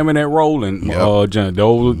Tascam and that rolling. John, that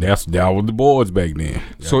was the boards back then.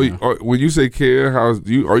 So when you say KL House,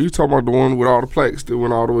 are you talking about the one with all the plaques that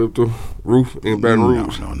went all the way up the roof in Baton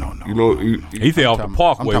Rouge? No. You know, he said off the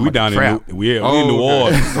Parkway. We down in we in New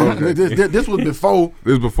Orleans. This was before.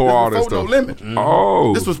 This was before all that stuff. No Limit.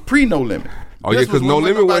 Oh, this was pre No Limit. Oh, yeah, because No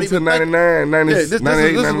Limit went to 99, 98, this is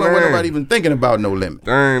when nobody even thinking about No Limit.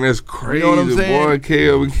 Dang, that's crazy, you know what I'm saying? Boy.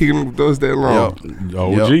 KL been keeping with us that long.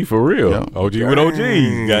 OG for real. OG with OG.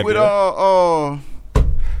 With it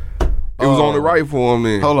was on the right for him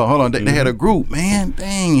then. Hold on. They had a group, man.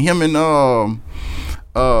 Dang, him and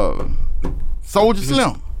Soldier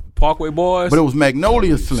Slim. Parkway Boys, but it was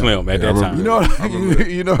Magnolia Slim at that time. You know what I'm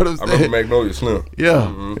saying? I remember Magnolia Slim.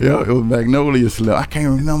 Yeah, it was Magnolia Slim. I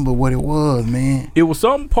can't remember what it was, man. It was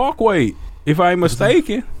something Parkway, if I ain't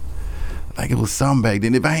mistaken. Like it was something back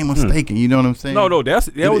then, if I ain't mistaken. You know what I'm saying? No, that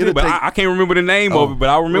was it. But I can't remember the name of it. But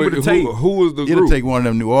I remember the tape. Who was the group? It'll take one of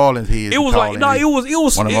them New Orleans heads. It was like it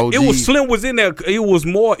was Slim was in there. It was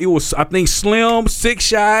more. It was I think Slim, 6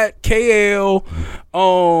 Shot, KL.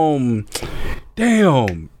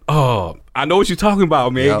 Damn. I know what you're talking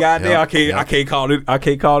about, man. Goddamn, I can't call it. I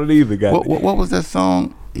can't call it either. What was that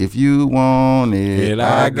song? If you want it,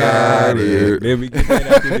 I got it. Let me get that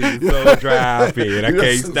after this. So drop it. I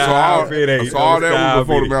can't stop it. So all that was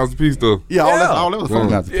before the Masterpiece stuff. Yeah, all that was before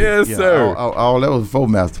Masterpiece. Yes, sir. All that was before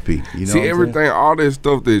Masterpiece. You know See, everything, all that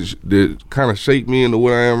stuff that kind of shaped me into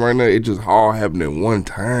what I am right now, it just all happened at one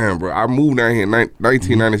time, bro. I moved down here in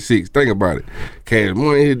 1996. Think about it. Cash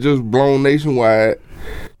Money had just blown nationwide.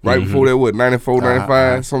 Right before that, 94,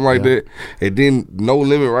 95, something like that. And then No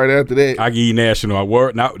Limit right after that. I give you national. I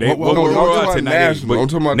word. Now, I'm talking about national. I'm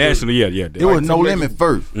talking about national, yeah. It was No Limit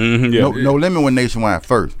first. No Limit went nationwide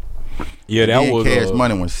first. Yeah, that was. Cash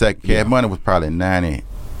Money was second. Cash Money was probably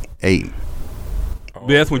 98.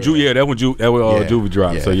 That's when Juvie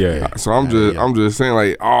dropped. Yeah, so yeah. So I'm just saying,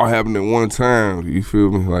 like, all happened at one time. You feel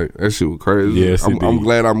me? Like that shit was crazy. Yes, I'm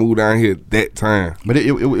glad I moved down here that time. But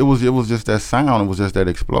it was just that sound. It was just that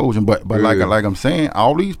explosion. But like I'm saying,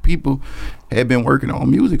 all these people had been working on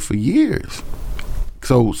music for years.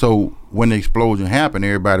 So when the explosion happened,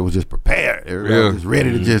 everybody was just prepared. Everybody was just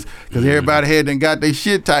ready to just, because everybody had then got their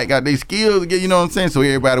shit tight, got their skills, you know what I'm saying? So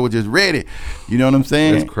everybody was just ready. You know what I'm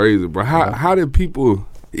saying? That's crazy, bro. How did people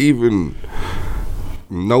even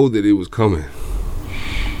know that it was coming?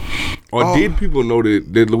 Or did people know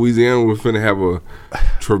that Louisiana was finna have a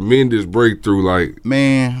tremendous breakthrough? Like,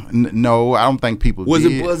 man, no, I don't think people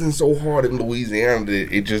did. It buzzing so hard in Louisiana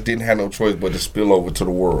that it just didn't have no choice but to spill over to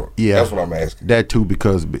the world? Yeah, that's what I'm asking. That too,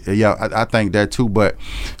 because I think that too. But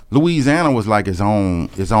Louisiana was like its own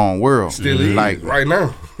world. Still is, like right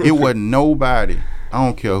now. It wasn't nobody. I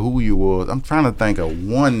don't care who you was. I'm trying to think of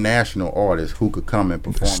one national artist who could come and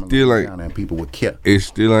perform in Louisiana and people would care. It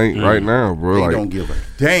still ain't right now, bro. They don't give a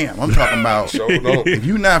damn. I'm talking about if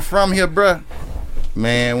you not from here, bruh,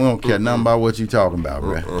 Man, we don't care nothing about what you talking about,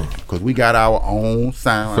 bro. Because we got our own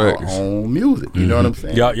sound, our own music. You know what I'm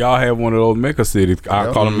saying? Y'all have one of those mecca cities.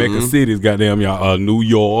 I call them mecca cities. Goddamn, y'all, New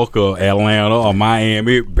York or Atlanta or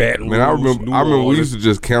Miami, Baton Rouge. Man, I remember we used to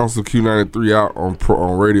just cancel Q93 out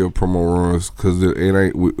on radio promo runs because it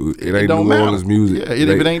ain't New Orleans music. Yeah,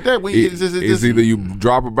 if it ain't that, it's either you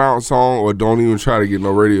drop a bounce song or don't even try to get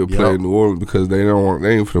no radio play in New Orleans because they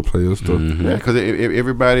ain't for the player stuff. Yeah, because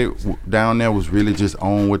everybody down there was really just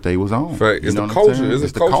on what they was on. Fact. It's the culture.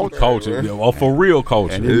 It's the culture. Yeah, for real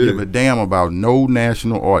culture. And they didn't give a damn about no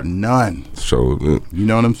national art, none. So you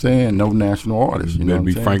know what I'm saying? No national artists. You know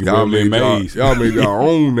what I'm saying? Y'all made your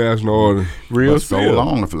own national artists. Real so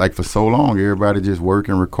long. For so long, everybody just work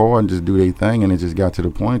and record and just do their thing, and it just got to the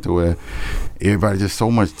point to where everybody just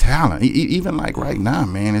so much talent. Even like right now,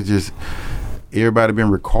 man, it's just. Everybody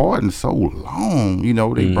been recording so long, you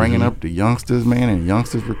know. They bringing up the youngsters, man, and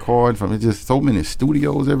youngsters recording from. It's just so many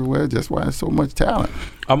studios everywhere. That's why it's so much talent.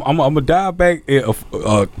 I'm gonna dive back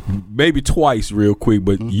maybe twice real quick,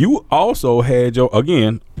 but you also had your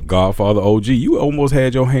Godfather OG. You almost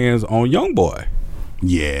had your hands on Young Boy.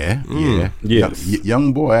 Yeah. Yes.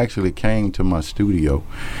 Young Boy actually came to my studio,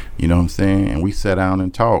 you know what I'm saying, and we sat down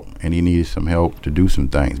and talked, and he needed some help to do some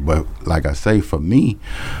things. But like I say, for me,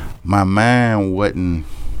 my mind wasn't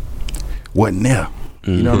there.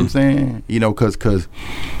 You know what I'm saying? You know, cause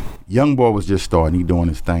Young Boy was just starting, he doing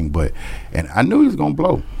his thing, and I knew he was gonna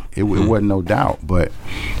blow. It wasn't no doubt, but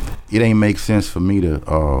it ain't make sense for me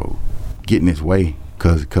to get in his way.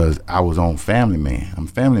 Cause I was on Family Man. I'm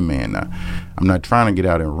Family Man now. I'm not trying to get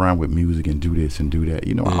out and run with music and do this and do that.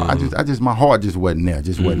 You know, I just my heart just wasn't there,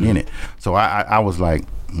 just wasn't in it. So I was like,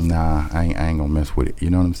 nah, I ain't gonna mess with it. You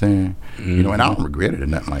know what I'm saying? You know, and I don't regret it or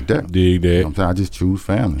nothing like that. Dig that. You know what I'm saying? I just choose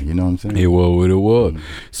family. You know what I'm saying? It was what it was.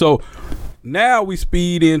 So now we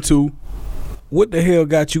speed into what the hell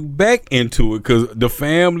got you back into it? Because the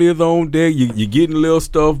family is on deck. You getting little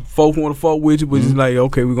stuff. Folks want to fuck with you, but it's like,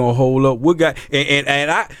 okay, we're going to hold up. What got,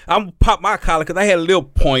 and I'm pop my collar because I had a little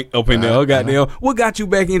point up in there. Goddamn. What got you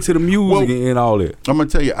back into the music and all that? I'm going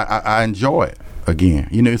to tell you, I enjoy it again.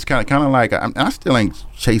 You know, it's kind of like, I still ain't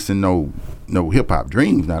chasing no hip-hop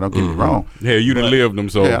dreams now, don't get me wrong. Yeah, you done lived them,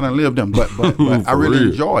 so. Yeah, I done lived them, but I really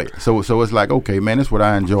enjoy it. So it's like, okay, man, this is what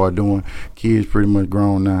I enjoy doing. Kids pretty much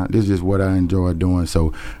grown now. This is what I enjoy doing.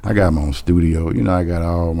 So I got my own studio. You know, I got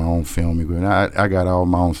all my own film equipment. I got all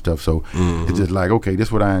my own stuff. So it's just like, okay, this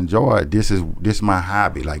is what I enjoy. This my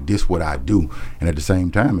hobby. Like, this what I do. And at the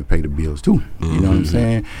same time, it pay the bills too. You know what I'm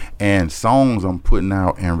saying? And songs I'm putting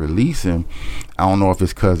out and releasing, I don't know if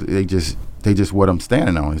it's because they just what I'm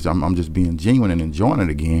standing on. I'm just being genuine and enjoying it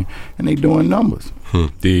again, and they doing numbers.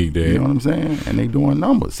 Dig that. You know what I'm saying? And they doing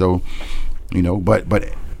numbers. So, you know, but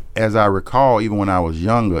as I recall, even when I was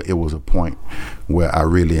younger, it was a point where I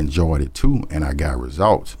really enjoyed it too, and I got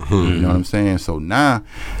results. You know what I'm saying? So now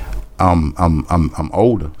I'm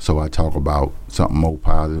older, so I talk about something more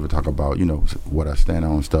positive. I talk about, you know, what I stand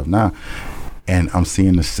on and stuff now, and I'm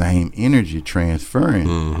seeing the same energy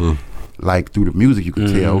transferring. Like through the music, you could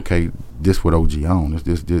tell, okay, this what OG on,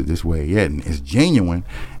 this way he at, and it's genuine,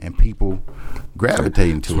 and people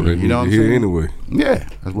gravitating to it. You know what I'm saying? Anyway, yeah,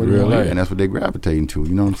 that's what they're like, and that's what they gravitating to.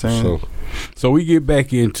 You know what I'm saying? So we get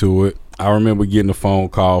back into it. I remember getting a phone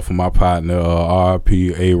call from my partner,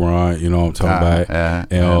 RP Aaron, you know what I'm talking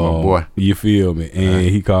about. And my boy. You feel me? And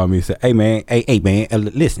he called me and said, hey man,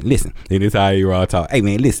 listen. And this how Aaron talk. Hey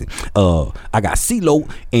man, listen, I got C-Loc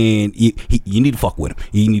and you need to fuck with him.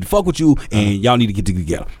 He need to fuck with you and y'all need to get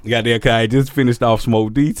together. Got that guy just finished off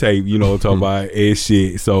Smoke D tape, you know what I'm talking about, and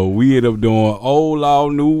shit. So we ended up doing Old Law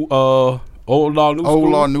New School. Old Law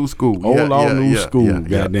New School.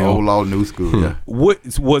 Goddamn. Old Law New School. Yeah.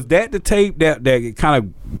 What was that? The tape that kind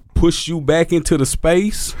of pushed you back into the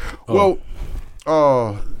space? Well,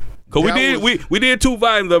 cause we did 2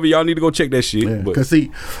 volumes of it. Y'all need to go check that shit. Yeah, cause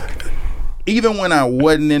see, even when I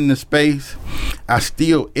wasn't in the space, I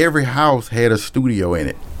still every house had a studio in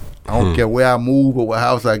it. I don't care where I move or what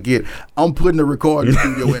house I get, I'm putting a recording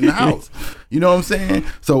studio in the house. You know what I'm saying?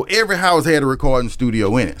 So every house had a recording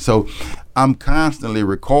studio in it. So I'm constantly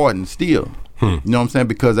recording still. You know what I'm saying?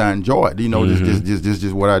 Because I enjoy it. You know, this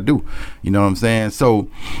just what I do. You know what I'm saying? So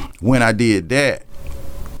when I did that,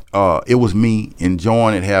 it was me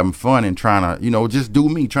enjoying it, having fun, and trying to, you know, just do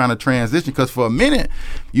me, trying to transition. Because for a minute,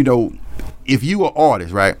 you know, if you are an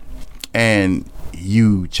artist, right, and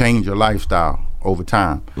you change your lifestyle over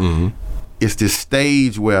time, it's this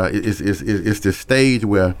stage where it's this stage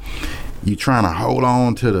where you're trying to hold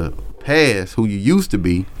on to the past, who you used to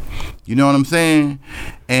be. You know what I'm saying?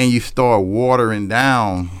 And you start watering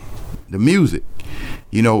down the music.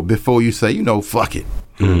 you know, before you say, you know, fuck it.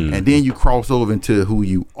 And then you cross over into who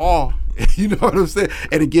you are. You know what I'm saying?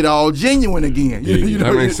 And it get all genuine again. You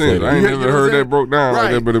know, that makes sense. I ain't never heard that broke down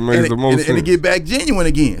like that, but it makes the most sense. And it get back genuine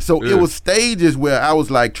again. So it was stages where I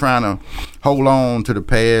was like trying to hold on to the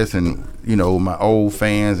past and, you know, my old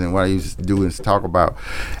fans and what I used to do and talk about.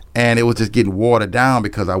 And it was just getting watered down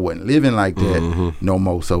because I wasn't living like that no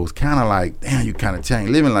more. So it was kind of like, damn, you kind of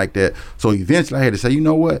changed living like that. So eventually I had to say, you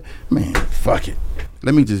know what? Man, fuck it.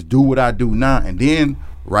 Let me just do what I do now. And then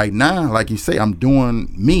right now, like you say, I'm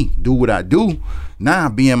doing me, do what I do now,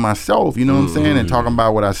 being myself, you know what I'm saying, and talking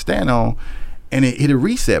about what I stand on, and it hit a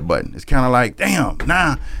reset button. It's kind of like, damn,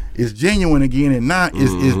 nah, it's genuine again, and now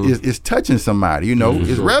it's touching somebody, you know,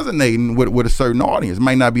 it's resonating with a certain audience. It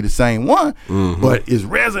might not be the same one, but it's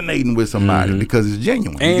resonating with somebody because it's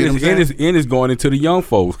genuine. And it's going into the young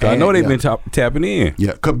folks. Cause I know they've been tapping in.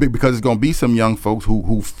 Yeah, because it's gonna be some young folks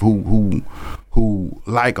who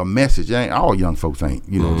like a message. Ain't all young folks ain't,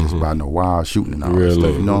 you know, just about no wild shooting and all that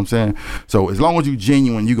stuff. You know what I'm saying? So as long as you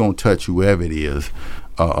genuine, you gonna touch whoever it is.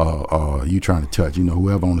 You trying to touch, you know,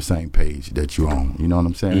 whoever on the same page that you on. You know what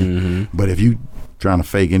I'm saying? But if you trying to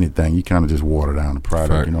fake anything, you kind of just water down the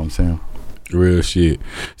product. Right. You know what I'm saying? Real shit.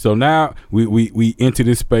 So now we into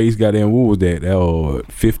this space. Goddamn, what was that?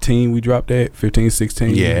 15 we dropped that? 15,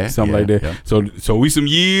 16? Yeah. Something like that. Yeah. So we some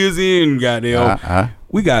years in, goddamn.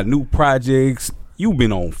 We got new projects. You've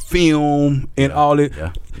been on film and all that.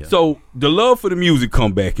 Yeah. So the love for the music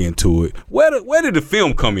come back into it. Where did the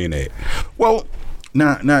film come in at? Well,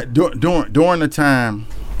 now during the time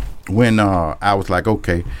when I was like,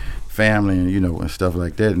 okay, family and, you know, and stuff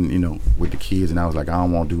like that, and, you know, with the kids, and I was like, I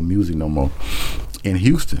don't want to do music no more. In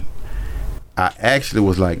Houston, I actually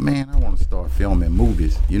was like, man, I want to start filming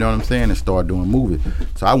movies. You know what I'm saying? And start doing movies.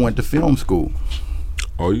 So I went to film school.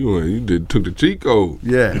 Oh, took the cheat code.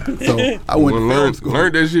 Yeah. So I went to film school.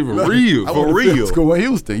 Learned that shit for real. I went to film school in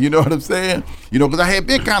Houston. You know what I'm saying? You know, because I had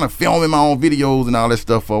been kind of filming my own videos and all that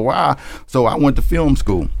stuff for a while. So I went to film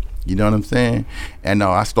school. You know what I'm saying? And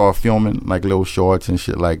I started filming like little shorts and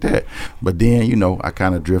shit like that. But then, you know, I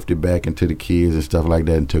kind of drifted back into the kids and stuff like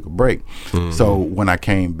that and took a break. So when I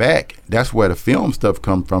came back, that's where the film stuff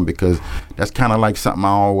come from, because that's kind of like something I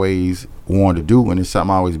always wanted to do, and it's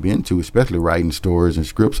something I always been into, especially writing stories and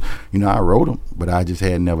scripts. You know, I wrote them, but I just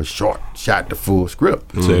had never shot the full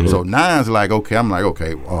script. So now it's like, okay,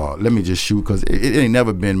 let me just shoot, because it ain't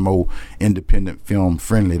never been more independent film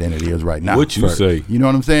friendly than it is right now. What you say? You know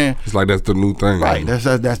what I'm saying? It's like that's the new thing. Right. That's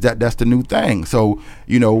the new thing. So,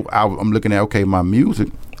 you know, I'm looking at, okay, my music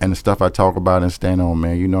and the stuff I talk about and stand on,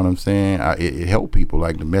 man, you know what I'm saying? It help people.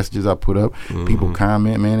 Like the messages I put up, people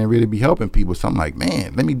comment, man, it really be helping people. So I'm like,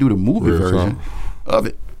 man, let me do the movie version of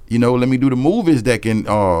it. You know, let me do the movies that can,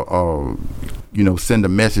 you know, send a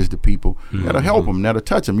message to people that'll help them, that'll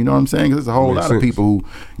touch them. You know what I'm saying? 'Cause there's a whole lot of people who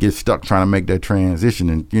get stuck trying to make that transition,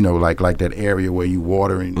 and, you know, like that area where you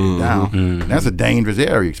watering down. And that's a dangerous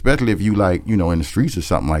area, especially if you, like, you know, in the streets or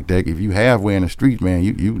something like that. If you halfway in the streets, man,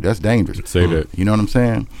 you that's dangerous. Say that. You know what I'm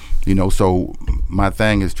saying? You know, so my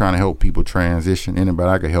thing is trying to help people transition. Anybody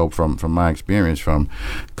I could help from my experience, from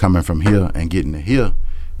coming from here and getting to here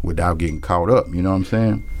without getting caught up. You know what I'm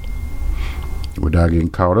saying? Without getting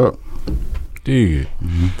caught up. Dig it.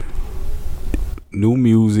 New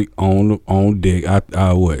music on deck.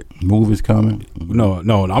 I what? Movies coming? No.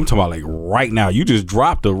 I'm talking about like right now. You just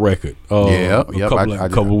dropped a record. A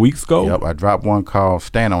couple weeks ago. Yep, I dropped one called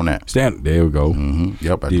 "Stand on That." There we go.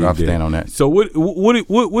 Yep, I dropped "Stand on That." So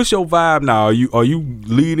what's your vibe now? Are you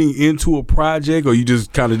leading into a project, or you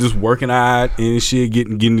just kind of just working out and shit,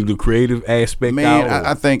 getting the creative aspect out? Man,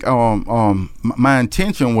 I think my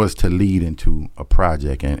intention was to lead into a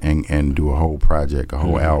project and do a whole project, a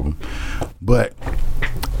whole album, but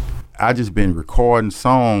I just been recording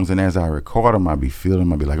songs, and as I record them, I be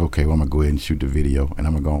like, okay, well, I'm gonna go ahead and shoot the video, and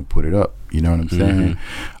I'm gonna go and put it up. You know what I'm saying?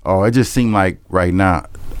 It just seemed like right now,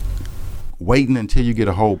 waiting until you get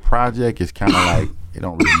a whole project is kind of like, it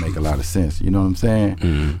don't really make a lot of sense. You know what I'm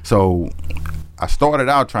saying? So I started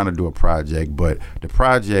out trying to do a project, but the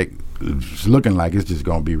project is looking like it's just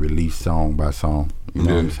gonna be released song by song. You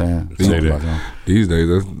know what I'm saying? These days,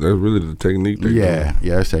 that's really the technique.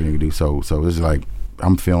 That's technique to do. So it's like,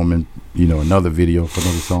 I'm filming, you know, another video for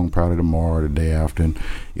another song probably tomorrow or the day after, and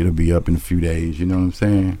it'll be up in a few days. You know what I'm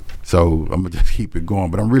saying? So I'm gonna just keep it going,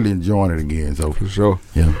 but I'm really enjoying it again. So for sure.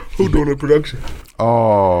 Yeah. Who doing the production?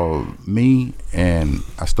 Me, and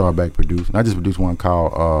I started back producing. I just produced one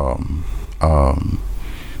called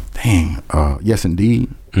Yes Indeed.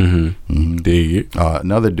 Dig it.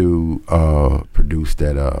 Another dude produced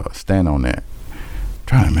that "Stand on That." I'm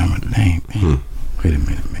trying to remember the name. Wait a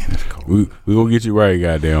minute, man. That's cold. We gonna get you right,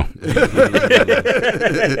 goddamn.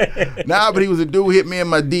 Nah, but he was a dude hit me in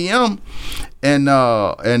my DM, and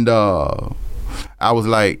I was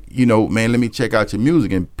like, you know, man, let me check out your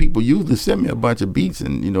music. And people usually send me a bunch of beats,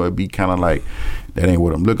 and you know, it'd be kind of like, that ain't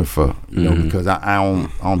what I'm looking for, you know, because I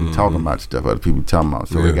don't be talking about stuff other people talking about.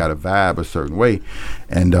 So it got a vibe a certain way,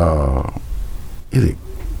 and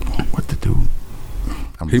what to do?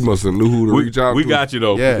 He must have knew who to reach out to. We got you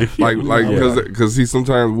though. Yeah. Because he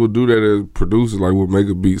sometimes will do that as producers, like we'll make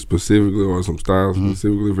a beat specifically or some style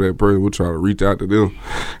specifically for that person. We'll try to reach out to them,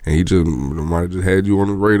 and he just might have just had you on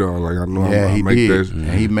the radar. Like I know, yeah, he did.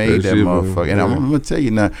 And he made that motherfucker. And I'm gonna tell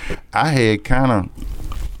you now, I had kind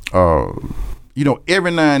of, you know,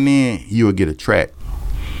 every now and then you'll get a track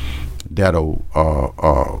that'll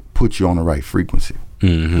put you on the right frequency.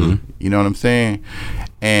 You know what I'm saying?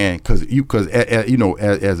 And because you know,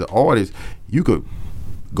 as an artist, you could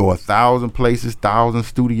go 1,000 places, 1,000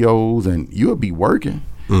 studios, and you'll be working,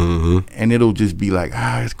 and it'll just be like,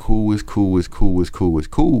 it's cool,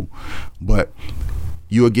 but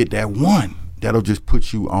you'll get that one that'll just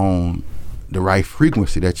put you on the right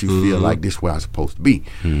frequency that you feel like this is where I'm supposed to be.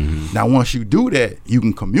 Now, once you do that, you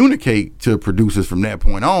can communicate to producers from that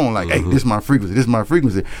point on, like, hey, this is my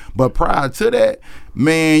frequency. But prior to that,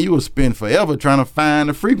 man, you will spend forever trying to find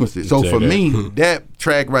the frequency. So for me, that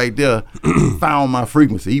track right there found my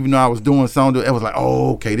frequency. Even though I was doing something, it was like,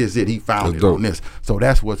 oh, okay, this is it. He found it on this. So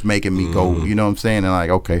that's what's making me go, you know what I'm saying? And like,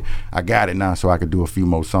 okay, I got it now, so I could do a few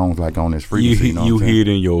more songs like on this frequency. You hear it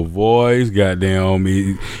in your voice, goddamn.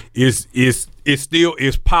 It's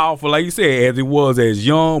powerful, like you said, as it was as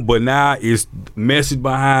young, but now it's message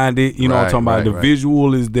behind it. You know what I'm talking about? The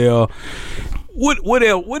visual is there. What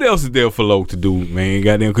else is there for Loc to do, man?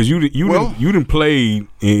 Goddamn, because you done played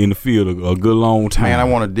in the field a good long time. Man, I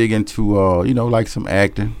want to dig into you know, like some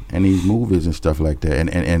acting and these movies and stuff like that,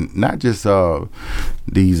 and not just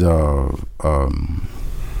these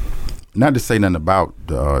not to say nothing about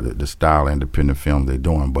the style of independent films they're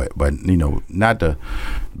doing, but you know, not the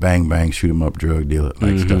bang bang shoot 'em up drug dealer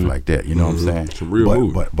like stuff like that. You know what I'm saying? It's a real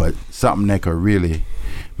movie. But something that could really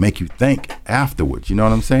make you think afterwards. You know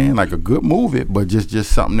what I'm saying? Like a good movie, but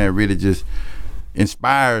just something that really just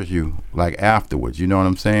inspires you like afterwards. You know what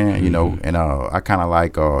I'm saying? You know, and I kind of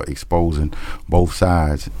like exposing both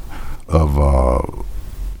sides of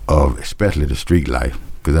especially the street life,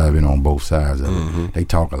 because I've been on both sides of it. They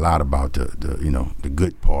talk a lot about the you know, the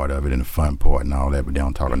good part of it and the fun part and all that, but they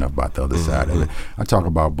don't talk enough about the other side of it. I talk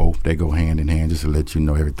about both. They go hand in hand, just to let you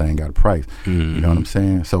know everything got a price. You know what I'm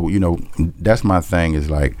saying? So, you know, that's my thing,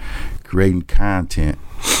 is like creating content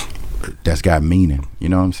that's got meaning. You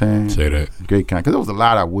know what I'm saying? Say that. Great content. Because there was a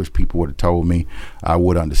lot I wish people would have told me I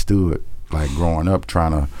would have understood, like growing up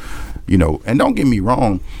trying to, you know, and don't get me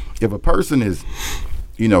wrong, if a person is,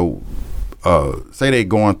 you know, say they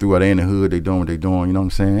going through it, they in the hood, they doing what they doing, you know what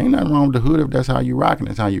I'm saying? Ain't nothing wrong with the hood. If that's how you rocking,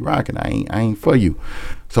 that's how you rocking. I ain't for you.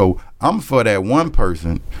 So I'm for that one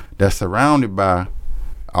person that's surrounded by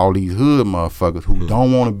all these hood motherfuckers who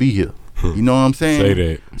don't want to be here. You know what I'm saying? Say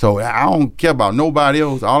that. So I don't care about nobody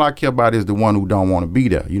else. All I care about is the one who don't want to be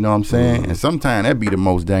there. You know what I'm saying? And sometimes that be the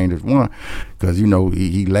most dangerous one, because, you know,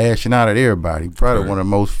 he lashing out at everybody. He probably one of the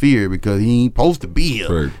most feared, because he ain't supposed to be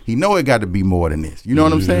here. He know it got to be more than this. You know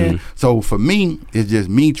what I'm saying? So for me, it's just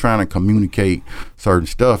me trying to communicate certain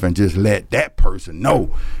stuff and just let that person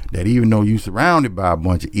know that even though you surrounded by a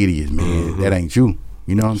bunch of idiots, man, that ain't you.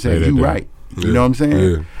 You know what I'm saying? You right. You know what I'm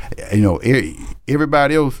saying? You know,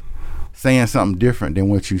 everybody else saying something different than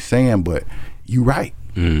what you saying, but you right.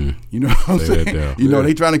 You know what I'm saying? You know,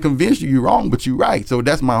 they trying to convince you wrong, but you right. So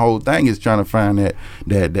that's my whole thing, is trying to find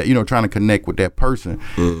that you know, trying to connect with that person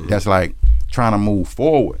that's like trying to move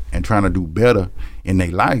forward and trying to do better in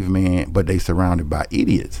their life, man, but they surrounded by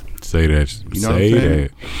idiots. Say that. You know what I'm saying?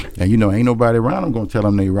 And you know, ain't nobody around them gonna tell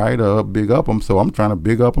them they right or big up them. So I'm trying to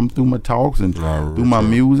big up them through my talks and through my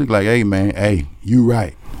music. Like, hey man, hey, you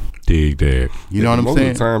right. Dig that. You know what I'm saying? Most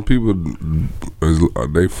of the time, people,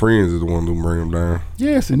 they friends is the ones who bring them down.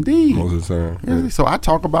 Yes, indeed. Most of the time. Yeah. So I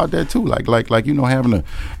talk about that too, like you know, having to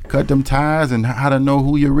cut them ties and how to know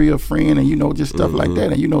who your real friend, and you know, just stuff like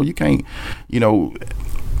that. And you know, you can't, you know,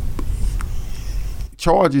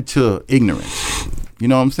 charge it to ignorance. You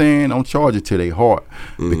know what I'm saying? Don't charge it to their heart,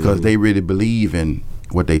 because they really believe in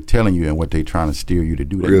what they telling you and what they trying to steer you to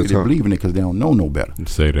do. They really believe in it because they don't know no better.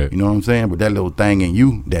 Say that. You know what I'm saying? But that little thing in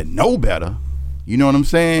you that know better, you know what I'm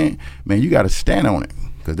saying? Man, you got to stand on it,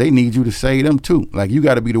 because they need you to save them too. Like, you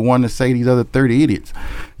got to be the one to say these other 30 idiots.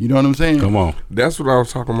 You know what I'm saying? Come on. That's what I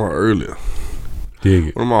was talking about earlier. Dig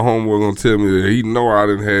it. One of my homeboys gonna tell me that he know I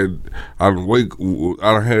done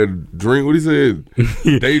had dream. What he said?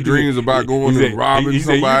 Daydreams about going and robbing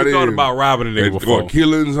somebody. You thought about robbing a nigga before. Or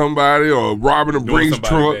killing somebody or robbing a Brinks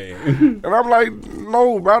truck. And I'm like,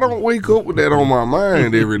 no, bro, I don't wake up with that on my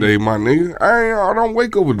mind every day, my nigga. I don't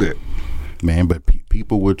wake up with that. Man, but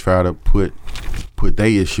people would try to put their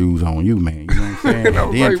issues on you, man. You know what I'm saying? And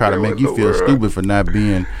then like, try to make you feel stupid for not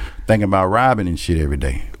thinking about robbing and shit every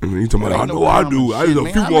day. I mean, you talking about, I know I do. I just a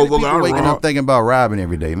few motherfuckers I waking up thinking about robbing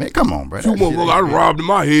every day, man. Come on, bro. A few motherfuckers I robbed in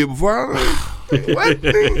my head before. What?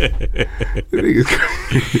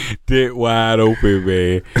 Dead wide open,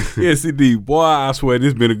 man. Yes, indeed. Boy, I swear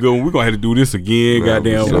this been a good one. We're going to have to do this again,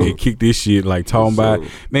 goddamn, and kick this shit like talking about.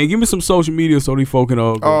 Man, give me some social media so these folk can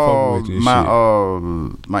go fuck with you.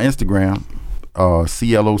 My Instagram.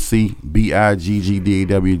 C-L-O-C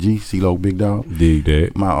B-I-G-G-D-A-W-G C-Loc BiggDawg. Dig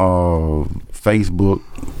that. My Facebook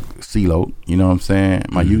C-Loc, you know what I'm saying?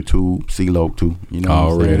 My YouTube C-Loc too, you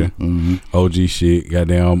know what I'm saying? OG shit,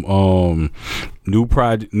 goddamn. New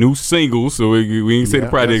project, new singles. So we ain't say the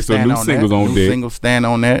project, so new singles on there. Singles stand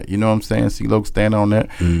on that, you know what I'm saying? C-Loc stand on that.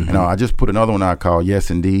 And I just put another one out called Yes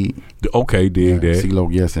Indeed. Okay, dig that.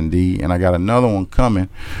 C-Loc Yes Indeed, and I got another one coming,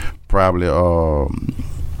 probably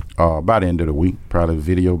by the end of the week. Probably the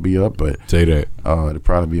video be up, but say that it'll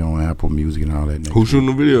probably be on Apple Music and all that. Who's shooting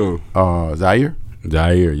the video? Zaire,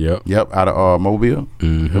 yep, out of Mobile.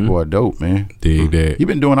 That boy dope, man. Dig that. He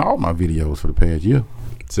been doing all my videos for the past year.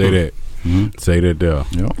 Say that. Say that there.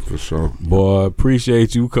 Yep, for sure. Boy,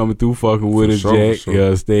 appreciate you coming through fucking with us, Jack. Sure. You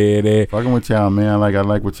understand that? Fucking with y'all, man. I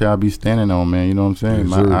like what y'all be standing on, man. You know what I'm saying?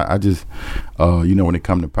 Yes, I just when it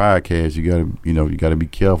come to podcasts, you gotta be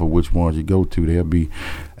careful which ones you go to. They'll be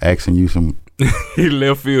asking you some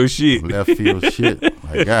left field shit.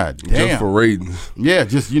 Like, God damn. Just for ratings. Yeah,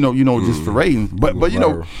 just just for ratings. But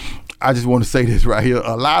I just want to say this right here.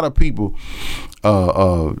 A lot of people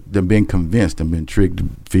they've been convinced and been tricked to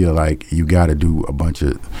feel like you got to do a bunch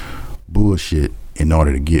of bullshit in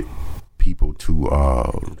order to get people to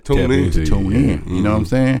tune in. You know what I'm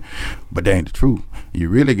saying? But that ain't the truth. You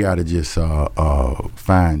really got to just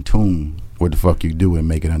fine tune what the fuck you do and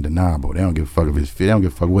make it undeniable. They don't give a fuck if it's fit. They don't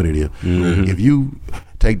give a fuck what it is. If you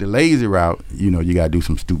take the lazy route, you gotta do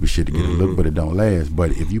some stupid shit to get a look, but it don't last.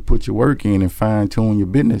 But if you put your work in and fine tune your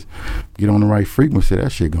business, get on the right frequency,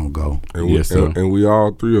 that shit gonna go. And we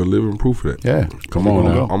all three are living proof of that. Yeah, come on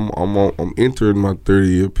now. I'm entering my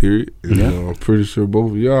 30-year period. And, I'm pretty sure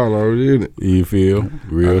both of y'all already in it. You feel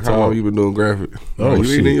real talk? How long you been doing graphic? You ain't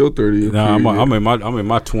in your 30-year period. I'm in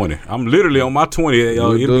my 20. I'm literally on my 20.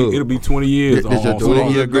 It'll be 20 years on your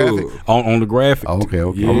 20-year graphic on the graphic. Okay.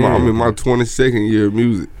 Yeah. I'm in my 22nd year of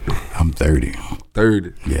music. I'm 30.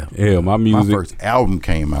 30. Yeah, my music. My first album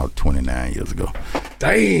came out 29 years ago.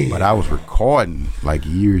 Damn. But I was recording like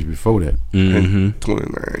years before that.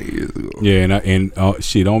 29 years ago. Yeah, and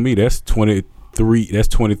shit on me. That's 23. That's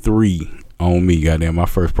 23 on me. Goddamn, my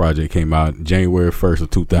first project came out January 1st of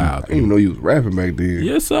 2000. I didn't even know you was rapping back then.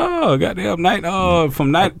 Yes, sir. Goddamn,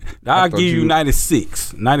 I'll give you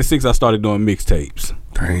 96. 96, I started doing mixtapes.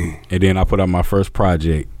 Dang. And then I put out my first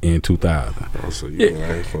project in 2000. Oh, so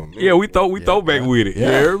you from me. Yeah, we throw back with it.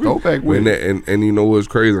 Yeah, throw back with it. And you know what's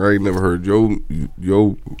crazy? I ain't never heard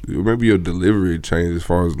maybe your delivery changed as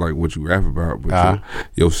far as like what you rap about, but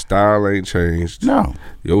your style ain't changed. No.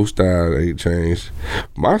 Your style ain't changed.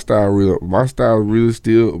 My style really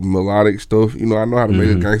still melodic stuff. I know how to make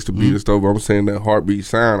a gangster beat and stuff, but I'm saying that heartbeat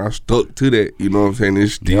sound, I stuck to that. You know what I'm saying?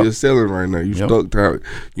 It's still selling right now. You stuck to how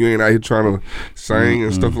you ain't out here trying to sing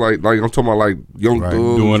and stuff like I'm talking about like Young Thug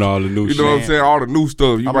doing all the new shit. You know what I'm saying? All the new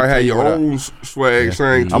stuff. You might have your own swag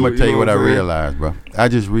saying. I'm gonna tell you what I realized, bro. I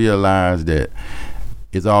just realized that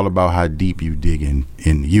it's all about how deep you dig in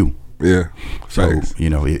you. Yeah. So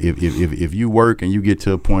if you work and you get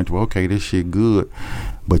to a point where okay, this shit good,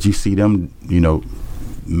 but you see them,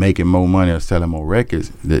 making more money or selling more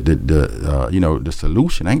records, the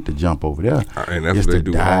solution ain't to jump over there. And that's it's what they to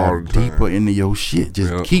do dive all the time. deeper into your shit.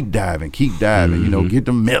 Just keep diving. Get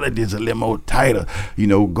the melodies a little more tighter.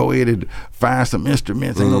 Go ahead and find some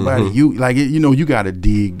instruments. Ain't nobody you gotta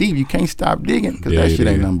dig deep. You can't stop digging because that shit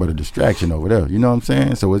ain't nothing but a distraction over there. You know what I'm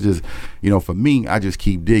saying? So it's just for me, I just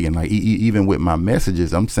keep digging. Like even with my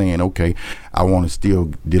messages, I'm saying okay, I want to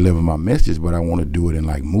still deliver my messages, but I want to do it in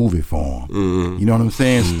like movie form. You know what I'm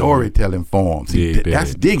saying? Storytelling form. See,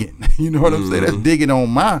 that's digging. You know what I'm saying? That's digging on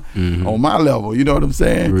my level. You know what I'm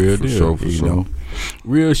saying? Real deal. For sure.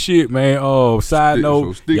 Real shit, man. Side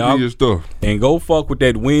note, stick to your stuff. And go fuck with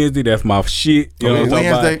that Wednesday. That's my shit. You know what I'm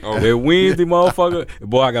talking about? That Wednesday, motherfucker.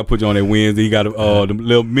 Boy, I gotta put you on that Wednesday. You got the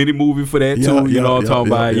little mini movie for that too. You know what I'm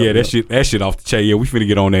talking about? Yeah, that shit off the chain. Yeah, we finna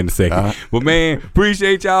get on that in a second. But man,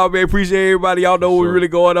 appreciate y'all, man. Appreciate everybody. Y'all know what really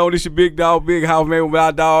going on. This your Big Dawg, Big House, man. With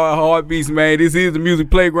our dog Heartbeats, man. This is the music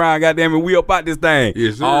playground. Goddamn it, we up out this thing.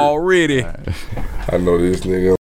 Yes, sir. Already. I know this nigga.